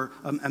power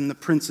and the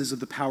princes of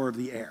the power of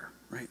the air.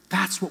 Right?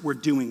 That's what we're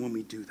doing when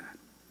we do that.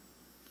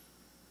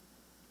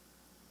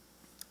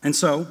 And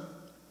so,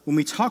 when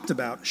we talked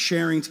about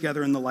sharing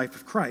together in the life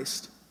of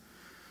Christ,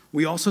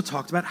 we also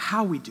talked about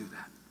how we do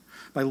that,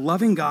 by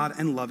loving God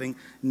and loving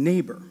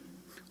neighbor.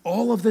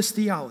 All of this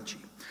theology,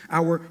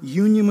 our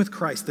union with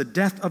Christ, the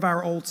death of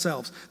our old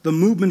selves, the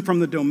movement from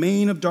the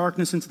domain of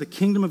darkness into the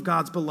kingdom of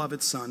God's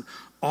beloved Son,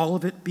 all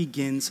of it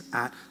begins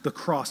at the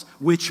cross,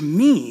 which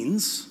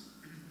means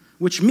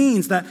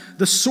that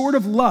the sort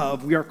of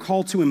love we are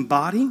called to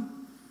embody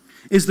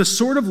is the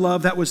sort of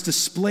love that was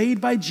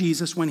displayed by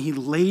Jesus when he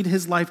laid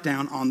his life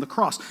down on the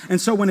cross. And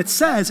so when it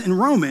says in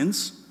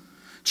Romans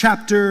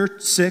chapter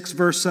 6,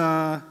 verse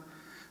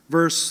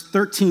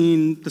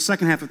 13, the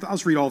second half of, I'll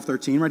just read all of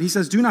 13, right? He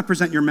says, do not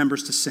present your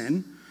members to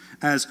sin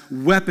as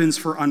weapons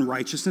for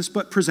unrighteousness,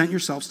 but present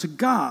yourselves to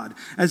God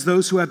as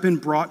those who have been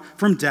brought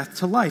from death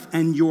to life,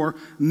 and your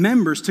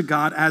members to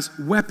God as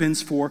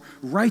weapons for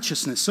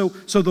righteousness. So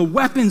the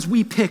weapons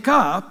we pick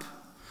up,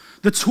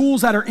 the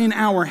tools that are in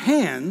our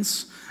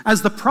hands,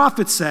 as the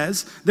prophet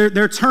says,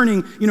 they're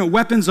turning,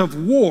 weapons of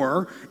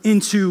war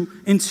into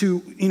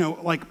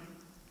like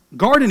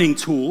gardening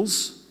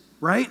tools,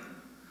 right?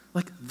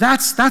 Like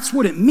that's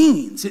what it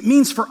means. It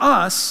means for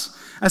us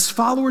as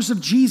followers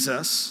of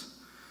Jesus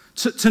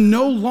to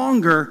no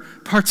longer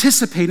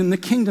participate in the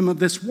kingdom of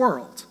this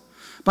world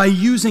by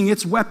using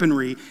its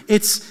weaponry,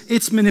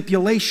 its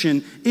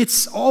manipulation,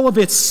 its all of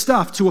its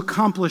stuff to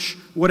accomplish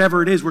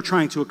whatever it is we're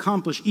trying to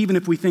accomplish, even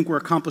if we think we're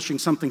accomplishing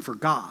something for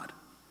God.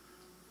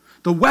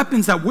 The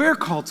weapons that we're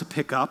called to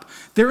pick up,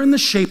 they're in the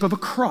shape of a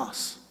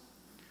cross.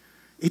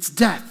 It's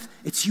death,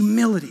 it's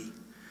humility,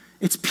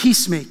 it's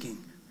peacemaking,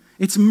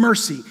 it's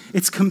mercy,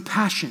 it's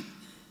compassion.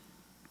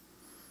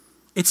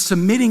 It's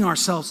submitting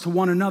ourselves to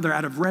one another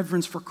out of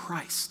reverence for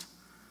Christ.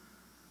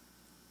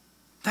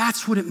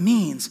 That's what it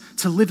means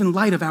to live in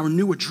light of our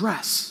new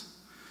address,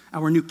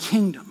 our new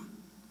kingdom.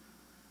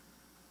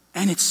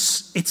 And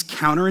it's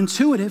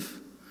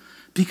counterintuitive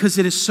because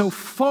it is so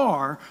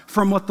far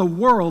from what the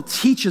world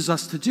teaches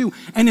us to do.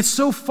 And it's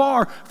so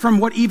far from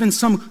what even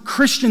some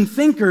Christian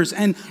thinkers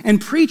and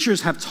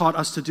preachers have taught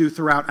us to do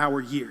throughout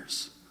our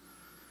years.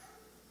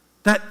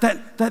 That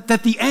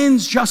the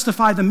ends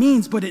justify the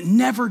means, but it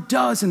never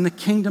does in the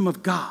kingdom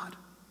of God.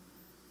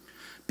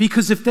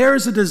 Because if there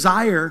is a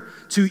desire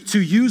to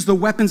use the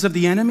weapons of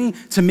the enemy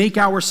to make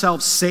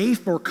ourselves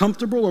safe or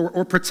comfortable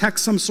or protect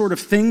some sort of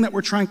thing that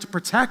we're trying to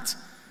protect,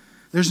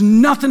 there's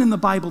nothing in the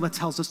Bible that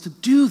tells us to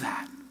do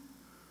that.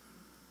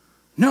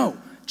 No,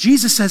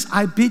 Jesus says,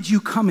 I bid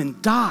you come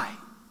and die.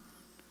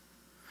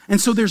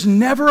 And so there's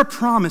never a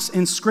promise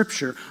in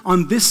Scripture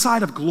on this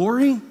side of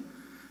glory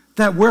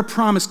that we're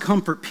promised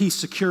comfort, peace,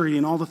 security,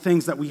 and all the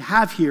things that we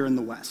have here in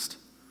the West.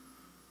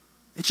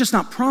 It's just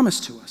not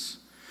promised to us.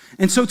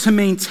 And so to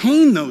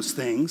maintain those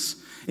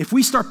things, if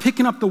we start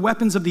picking up the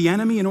weapons of the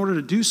enemy in order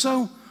to do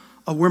so,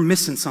 we're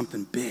missing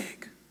something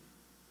big.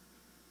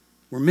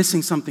 We're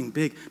missing something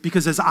big.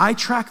 Because as I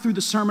track through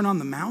the Sermon on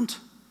the Mount,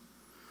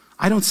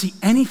 I don't see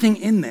anything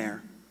in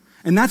there.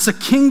 And that's a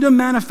kingdom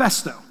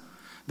manifesto.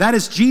 That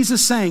is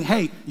Jesus saying,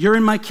 hey, you're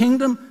in my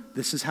kingdom,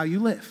 this is how you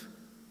live.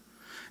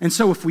 And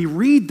so if we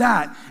read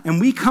that and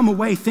we come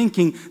away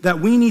thinking that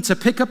we need to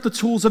pick up the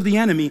tools of the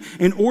enemy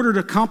in order to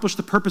accomplish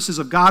the purposes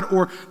of God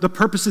or the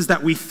purposes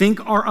that we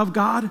think are of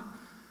God,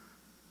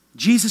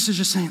 Jesus is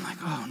just saying like,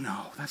 oh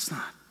no, that's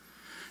not.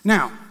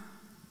 Now,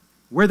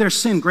 where there's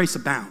sin, grace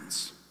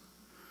abounds.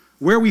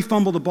 Where we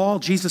fumble the ball,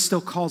 Jesus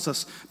still calls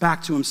us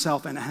back to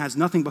himself and has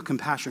nothing but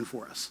compassion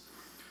for us.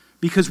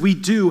 Because we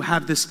do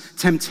have this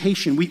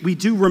temptation. We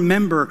do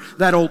remember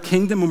that old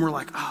kingdom and we're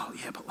like, oh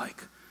yeah, but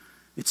like,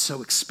 it's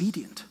so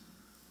expedient.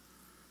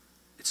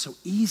 It's so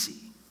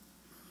easy.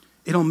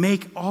 It'll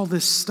make all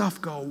this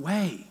stuff go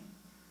away.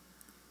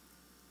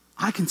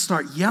 I can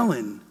start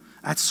yelling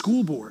at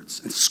school boards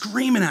and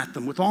screaming at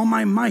them with all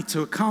my might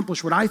to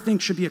accomplish what I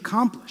think should be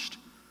accomplished.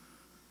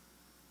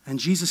 And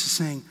Jesus is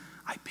saying,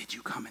 I bid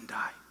you come and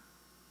die.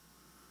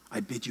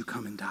 I bid you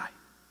come and die.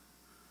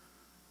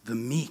 The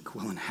meek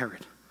will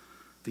inherit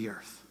the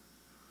earth.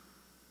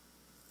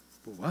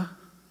 But what?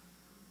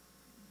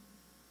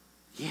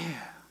 Yeah.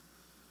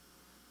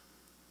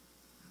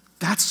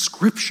 That's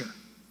Scripture.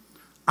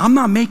 I'm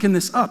not making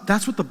this up.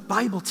 That's what the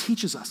Bible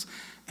teaches us.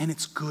 And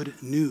it's good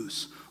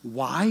news.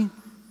 Why?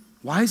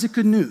 Why is it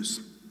good news?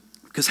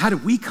 Because how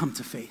did we come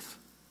to faith?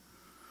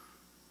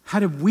 How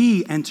did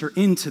we enter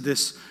into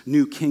this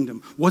new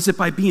kingdom? Was it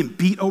by being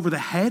beat over the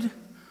head?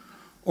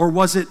 Or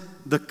was it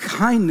the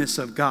kindness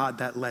of God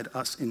that led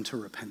us into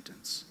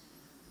repentance?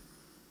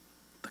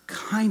 The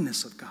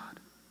kindness of God.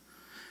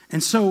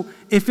 And so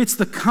if it's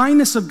the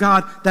kindness of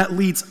God that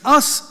leads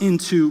us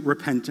into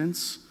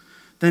repentance,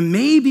 then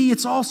maybe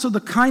it's also the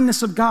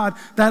kindness of God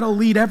that'll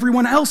lead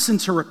everyone else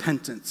into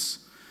repentance.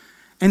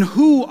 And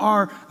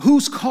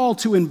who's called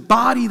to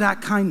embody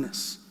that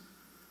kindness?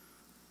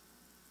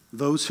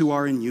 Those who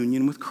are in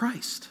union with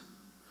Christ.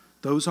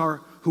 Those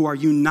who are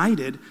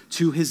united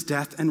to his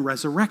death and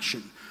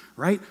resurrection,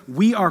 right?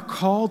 We are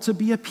called to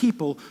be a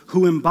people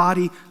who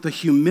embody the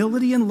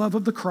humility and love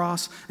of the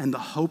cross and the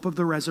hope of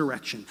the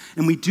resurrection.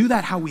 And we do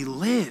that how we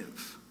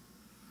live,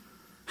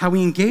 how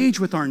we engage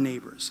with our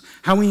neighbors,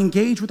 how we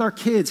engage with our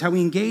kids, how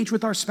we engage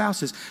with our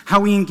spouses,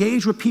 how we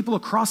engage with people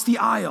across the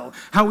aisle,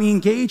 how we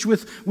engage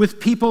with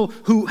people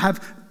who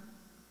have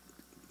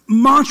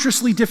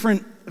monstrously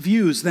different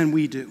views than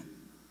we do.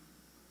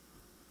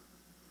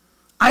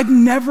 I've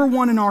never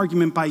won an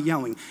argument by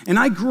yelling. And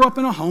I grew up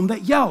in a home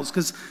that yells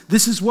because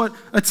this is what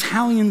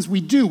Italians we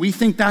do. We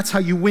think that's how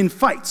you win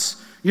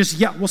fights. You just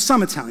yell. Well,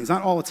 some Italians,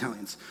 not all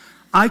Italians.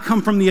 I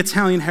come from the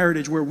Italian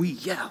heritage where we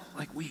yell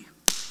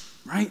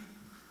right?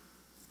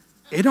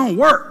 It don't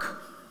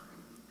work.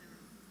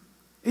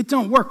 It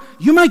don't work.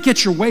 You might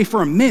get your way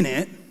for a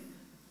minute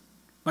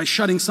by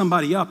shutting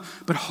somebody up,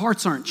 but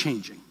hearts aren't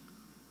changing.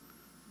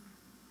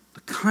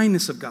 The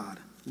kindness of God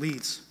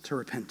leads to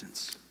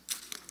repentance.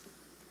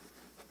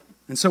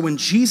 And so when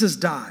Jesus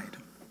died,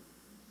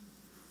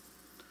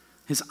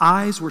 his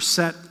eyes were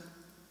set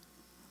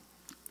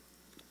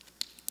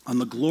on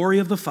the glory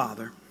of the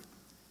Father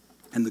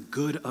and the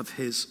good of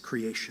his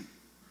creation.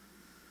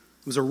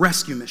 It was a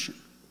rescue mission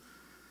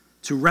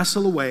to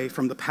wrestle away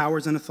from the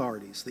powers and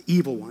authorities, the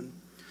evil one,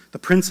 the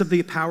prince of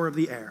the power of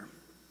the air,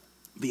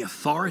 the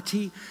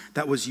authority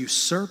that was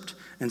usurped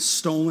and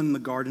stolen in the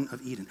Garden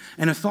of Eden,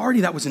 an authority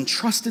that was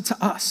entrusted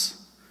to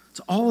us,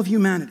 to all of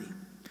humanity.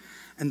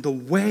 And the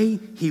way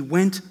he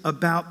went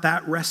about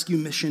that rescue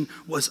mission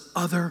was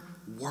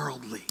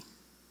otherworldly.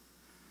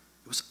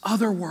 It was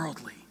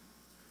otherworldly.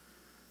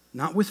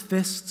 Not with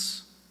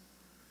fists,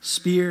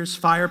 spears,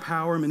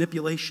 firepower,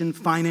 manipulation,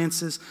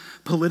 finances,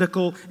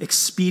 political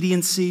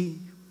expediency,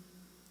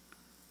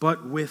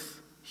 but with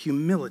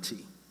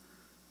humility,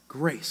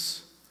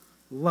 grace,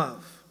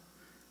 love,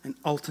 and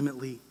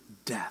ultimately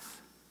death.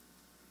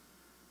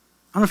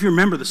 I don't know if you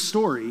remember the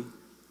story.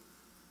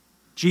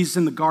 Jesus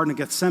in the Garden of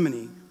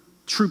Gethsemane,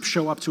 troops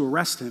show up to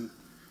arrest him.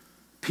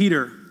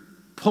 Peter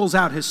pulls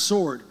out his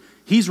sword.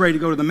 He's ready to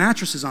go to the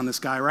mattresses on this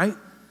guy, right?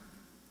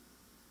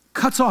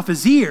 Cuts off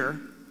his ear,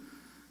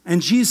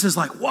 and Jesus is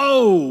like,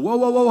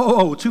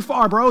 whoa, too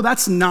far, bro.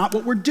 That's not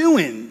what we're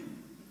doing.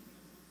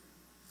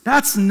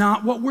 That's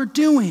not what we're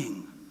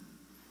doing.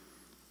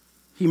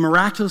 He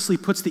miraculously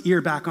puts the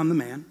ear back on the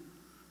man,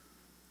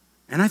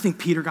 and I think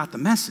Peter got the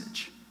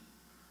message.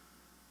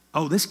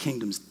 Oh, this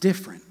kingdom's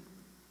different.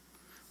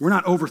 We're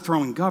not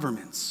overthrowing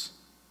governments.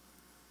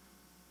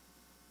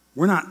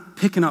 We're not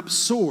picking up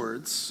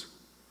swords,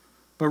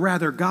 but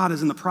rather God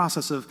is in the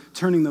process of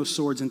turning those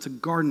swords into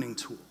gardening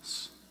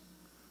tools.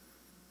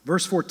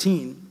 Verse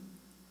 14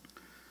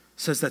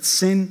 says that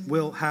sin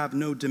will have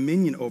no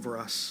dominion over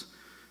us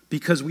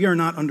because we are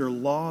not under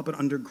law but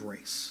under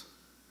grace.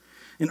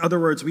 In other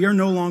words, we are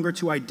no longer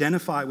to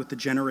identify with the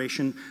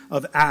generation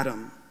of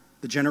Adam,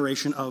 the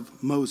generation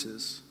of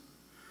Moses,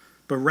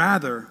 but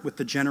rather with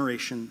the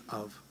generation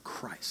of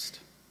Christ.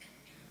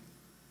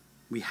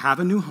 We have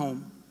a new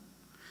home.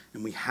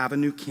 And we have a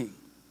new king.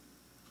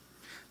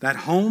 That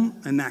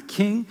home and that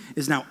king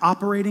is now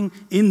operating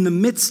in the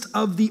midst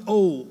of the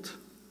old.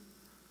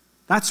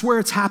 That's where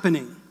it's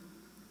happening.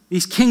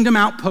 These kingdom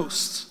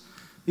outposts,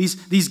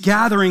 these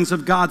gatherings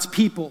of God's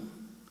people,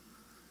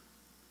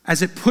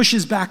 as it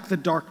pushes back the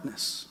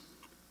darkness.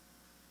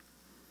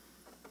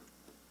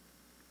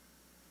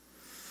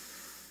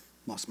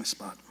 Lost my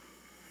spot.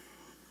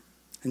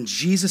 And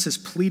Jesus is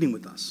pleading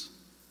with us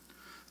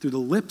through the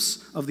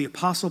lips of the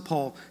Apostle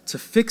Paul to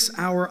fix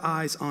our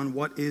eyes on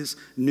what is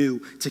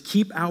new, to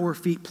keep our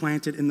feet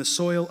planted in the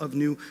soil of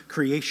new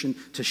creation,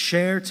 to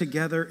share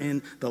together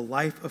in the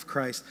life of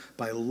Christ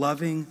by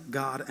loving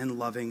God and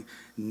loving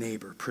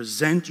neighbor.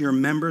 Present your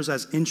members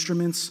as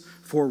instruments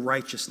for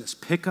righteousness.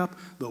 Pick up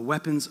the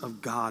weapons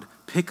of God.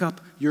 Pick up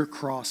your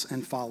cross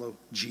and follow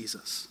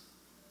Jesus.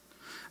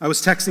 I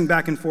was texting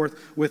back and forth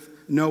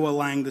with Noah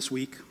Lang this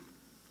week,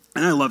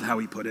 and I love how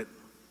he put it.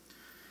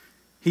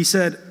 He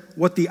said,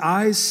 what the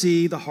eyes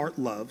see, the heart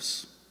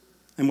loves,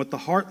 and what the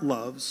heart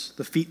loves,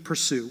 the feet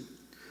pursue.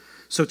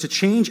 So to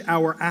change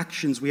our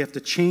actions, we have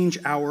to change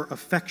our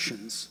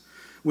affections,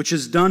 which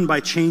is done by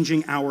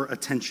changing our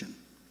attention.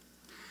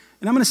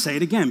 And I'm going to say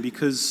it again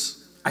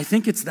because I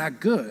think it's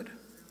that good.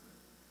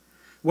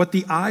 What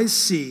the eyes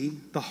see,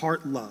 the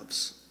heart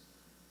loves.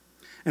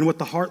 And what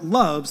the heart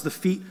loves, the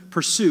feet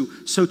pursue.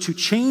 So to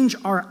change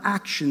our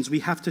actions,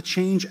 we have to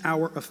change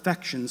our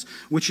affections,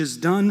 which is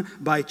done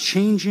by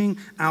changing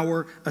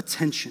our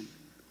attention.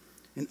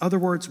 In other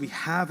words, we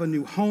have a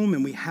new home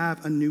and we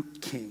have a new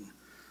king.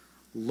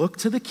 Look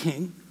to the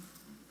king.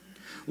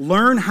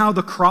 Learn how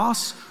the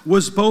cross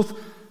was both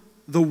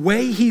the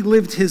way he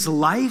lived his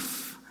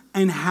life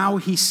and how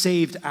he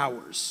saved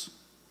ours.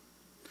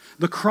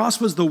 The cross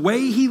was the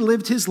way he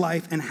lived his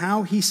life and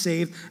how he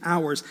saved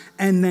ours.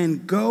 And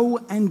then go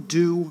and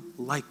do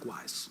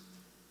likewise.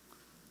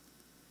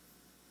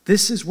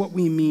 This is what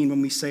we mean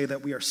when we say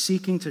that we are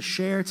seeking to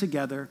share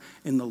together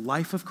in the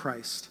life of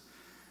Christ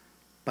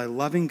by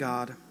loving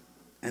God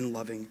and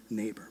loving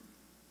neighbor.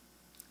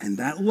 And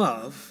that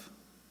love,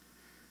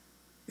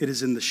 it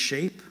is in the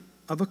shape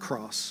of a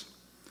cross,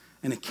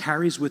 and it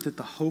carries with it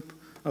the hope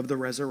of the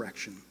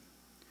resurrection,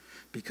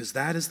 because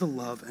that is the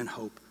love and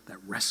hope that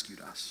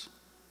rescued us.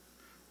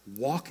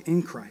 Walk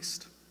in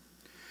Christ,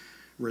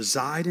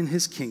 reside in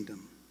his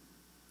kingdom,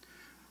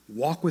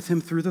 walk with him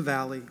through the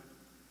valley,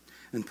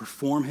 and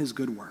perform his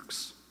good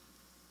works.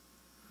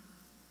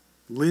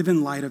 Live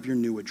in light of your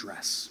new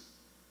address.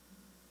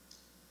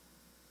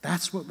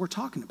 That's what we're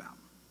talking about.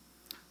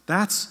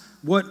 That's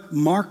what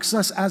marks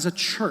us as a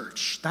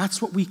church.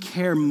 That's what we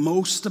care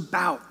most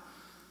about.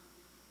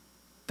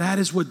 That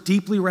is what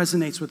deeply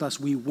resonates with us.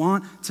 We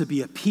want to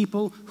be a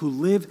people who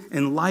live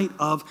in light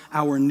of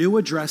our new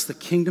address, the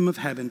kingdom of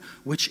heaven,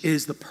 which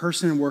is the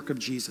person and work of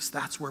Jesus.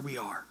 That's where we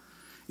are,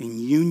 in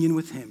union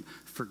with him,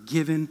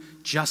 forgiven,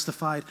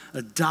 justified,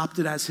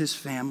 adopted as his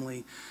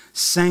family,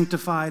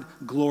 sanctified,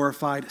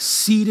 glorified,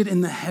 seated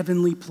in the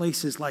heavenly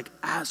places. Like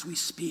as we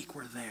speak,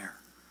 we're there.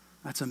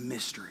 That's a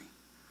mystery.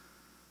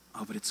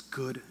 Oh, but it's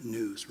good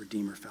news,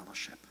 Redeemer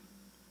Fellowship.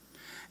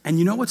 And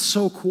you know what's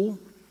so cool?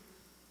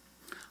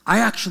 I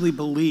actually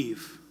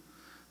believe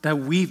that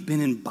we've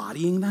been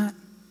embodying that,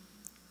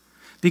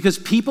 because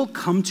people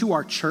come to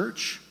our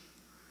church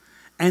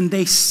and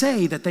they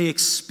say that they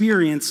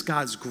experience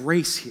God's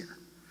grace here,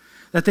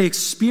 that they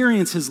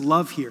experience his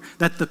love here,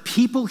 that the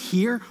people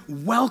here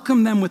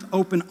welcome them with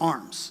open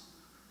arms,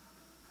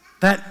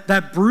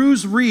 that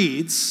bruised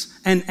reeds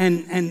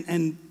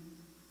and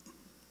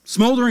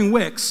smoldering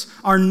wicks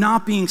are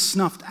not being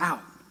snuffed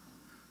out.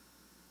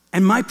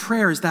 And my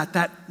prayer is that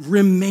that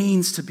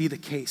remains to be the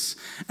case,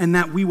 and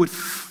that we would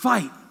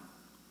fight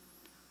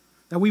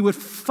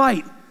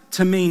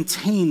to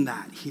maintain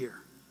that here,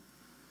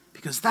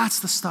 because that's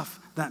the stuff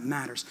that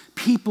matters.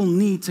 People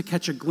need to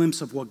catch a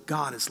glimpse of what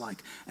God is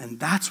like, and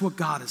that's what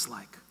God is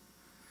like.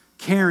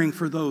 Caring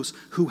for those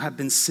who have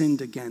been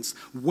sinned against,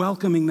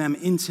 welcoming them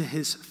into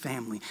his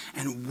family.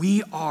 And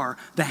we are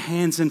the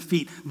hands and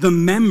feet, the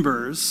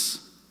members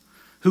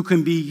who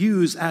can be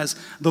used as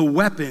the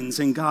weapons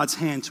in God's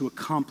hand to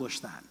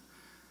accomplish that.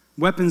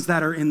 Weapons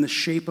that are in the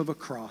shape of a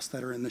cross,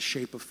 that are in the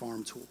shape of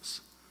farm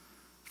tools.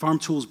 Farm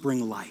tools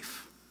bring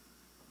life,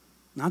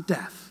 not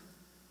death.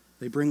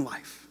 They bring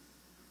life.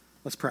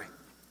 Let's pray.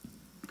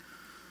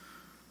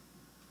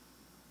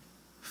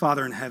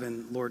 Father in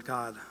heaven, Lord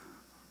God,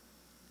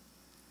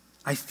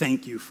 I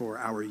thank you for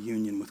our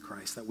union with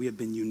Christ, that we have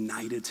been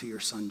united to your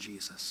Son,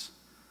 Jesus.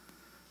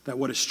 That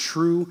what is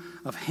true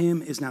of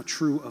him is now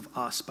true of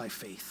us by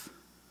faith.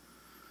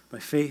 By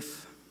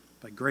faith,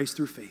 by grace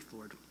through faith,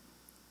 Lord.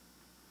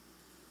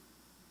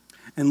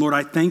 And Lord,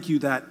 I thank you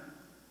that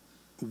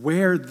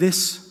where this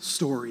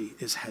story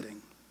is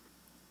heading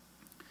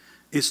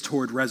is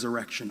toward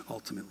resurrection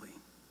ultimately.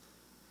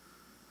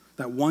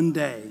 That one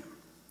day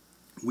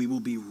we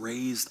will be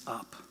raised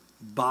up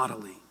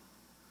bodily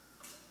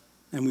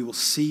and we will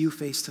see you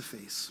face to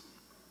face.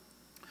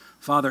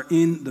 Father,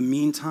 in the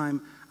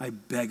meantime, I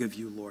beg of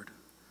you, Lord,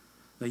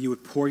 that you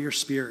would pour your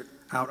Spirit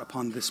out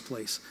upon this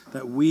place,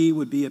 that we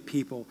would be a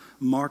people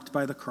marked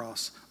by the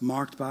cross,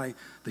 marked by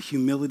the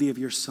humility of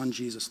your Son,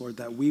 Jesus, Lord,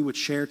 that we would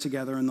share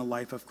together in the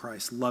life of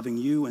Christ, loving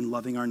you and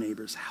loving our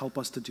neighbors. Help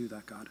us to do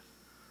that, God.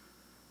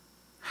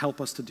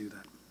 Help us to do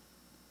that.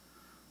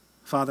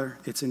 Father,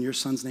 it's in your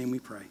Son's name we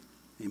pray.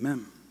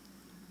 Amen.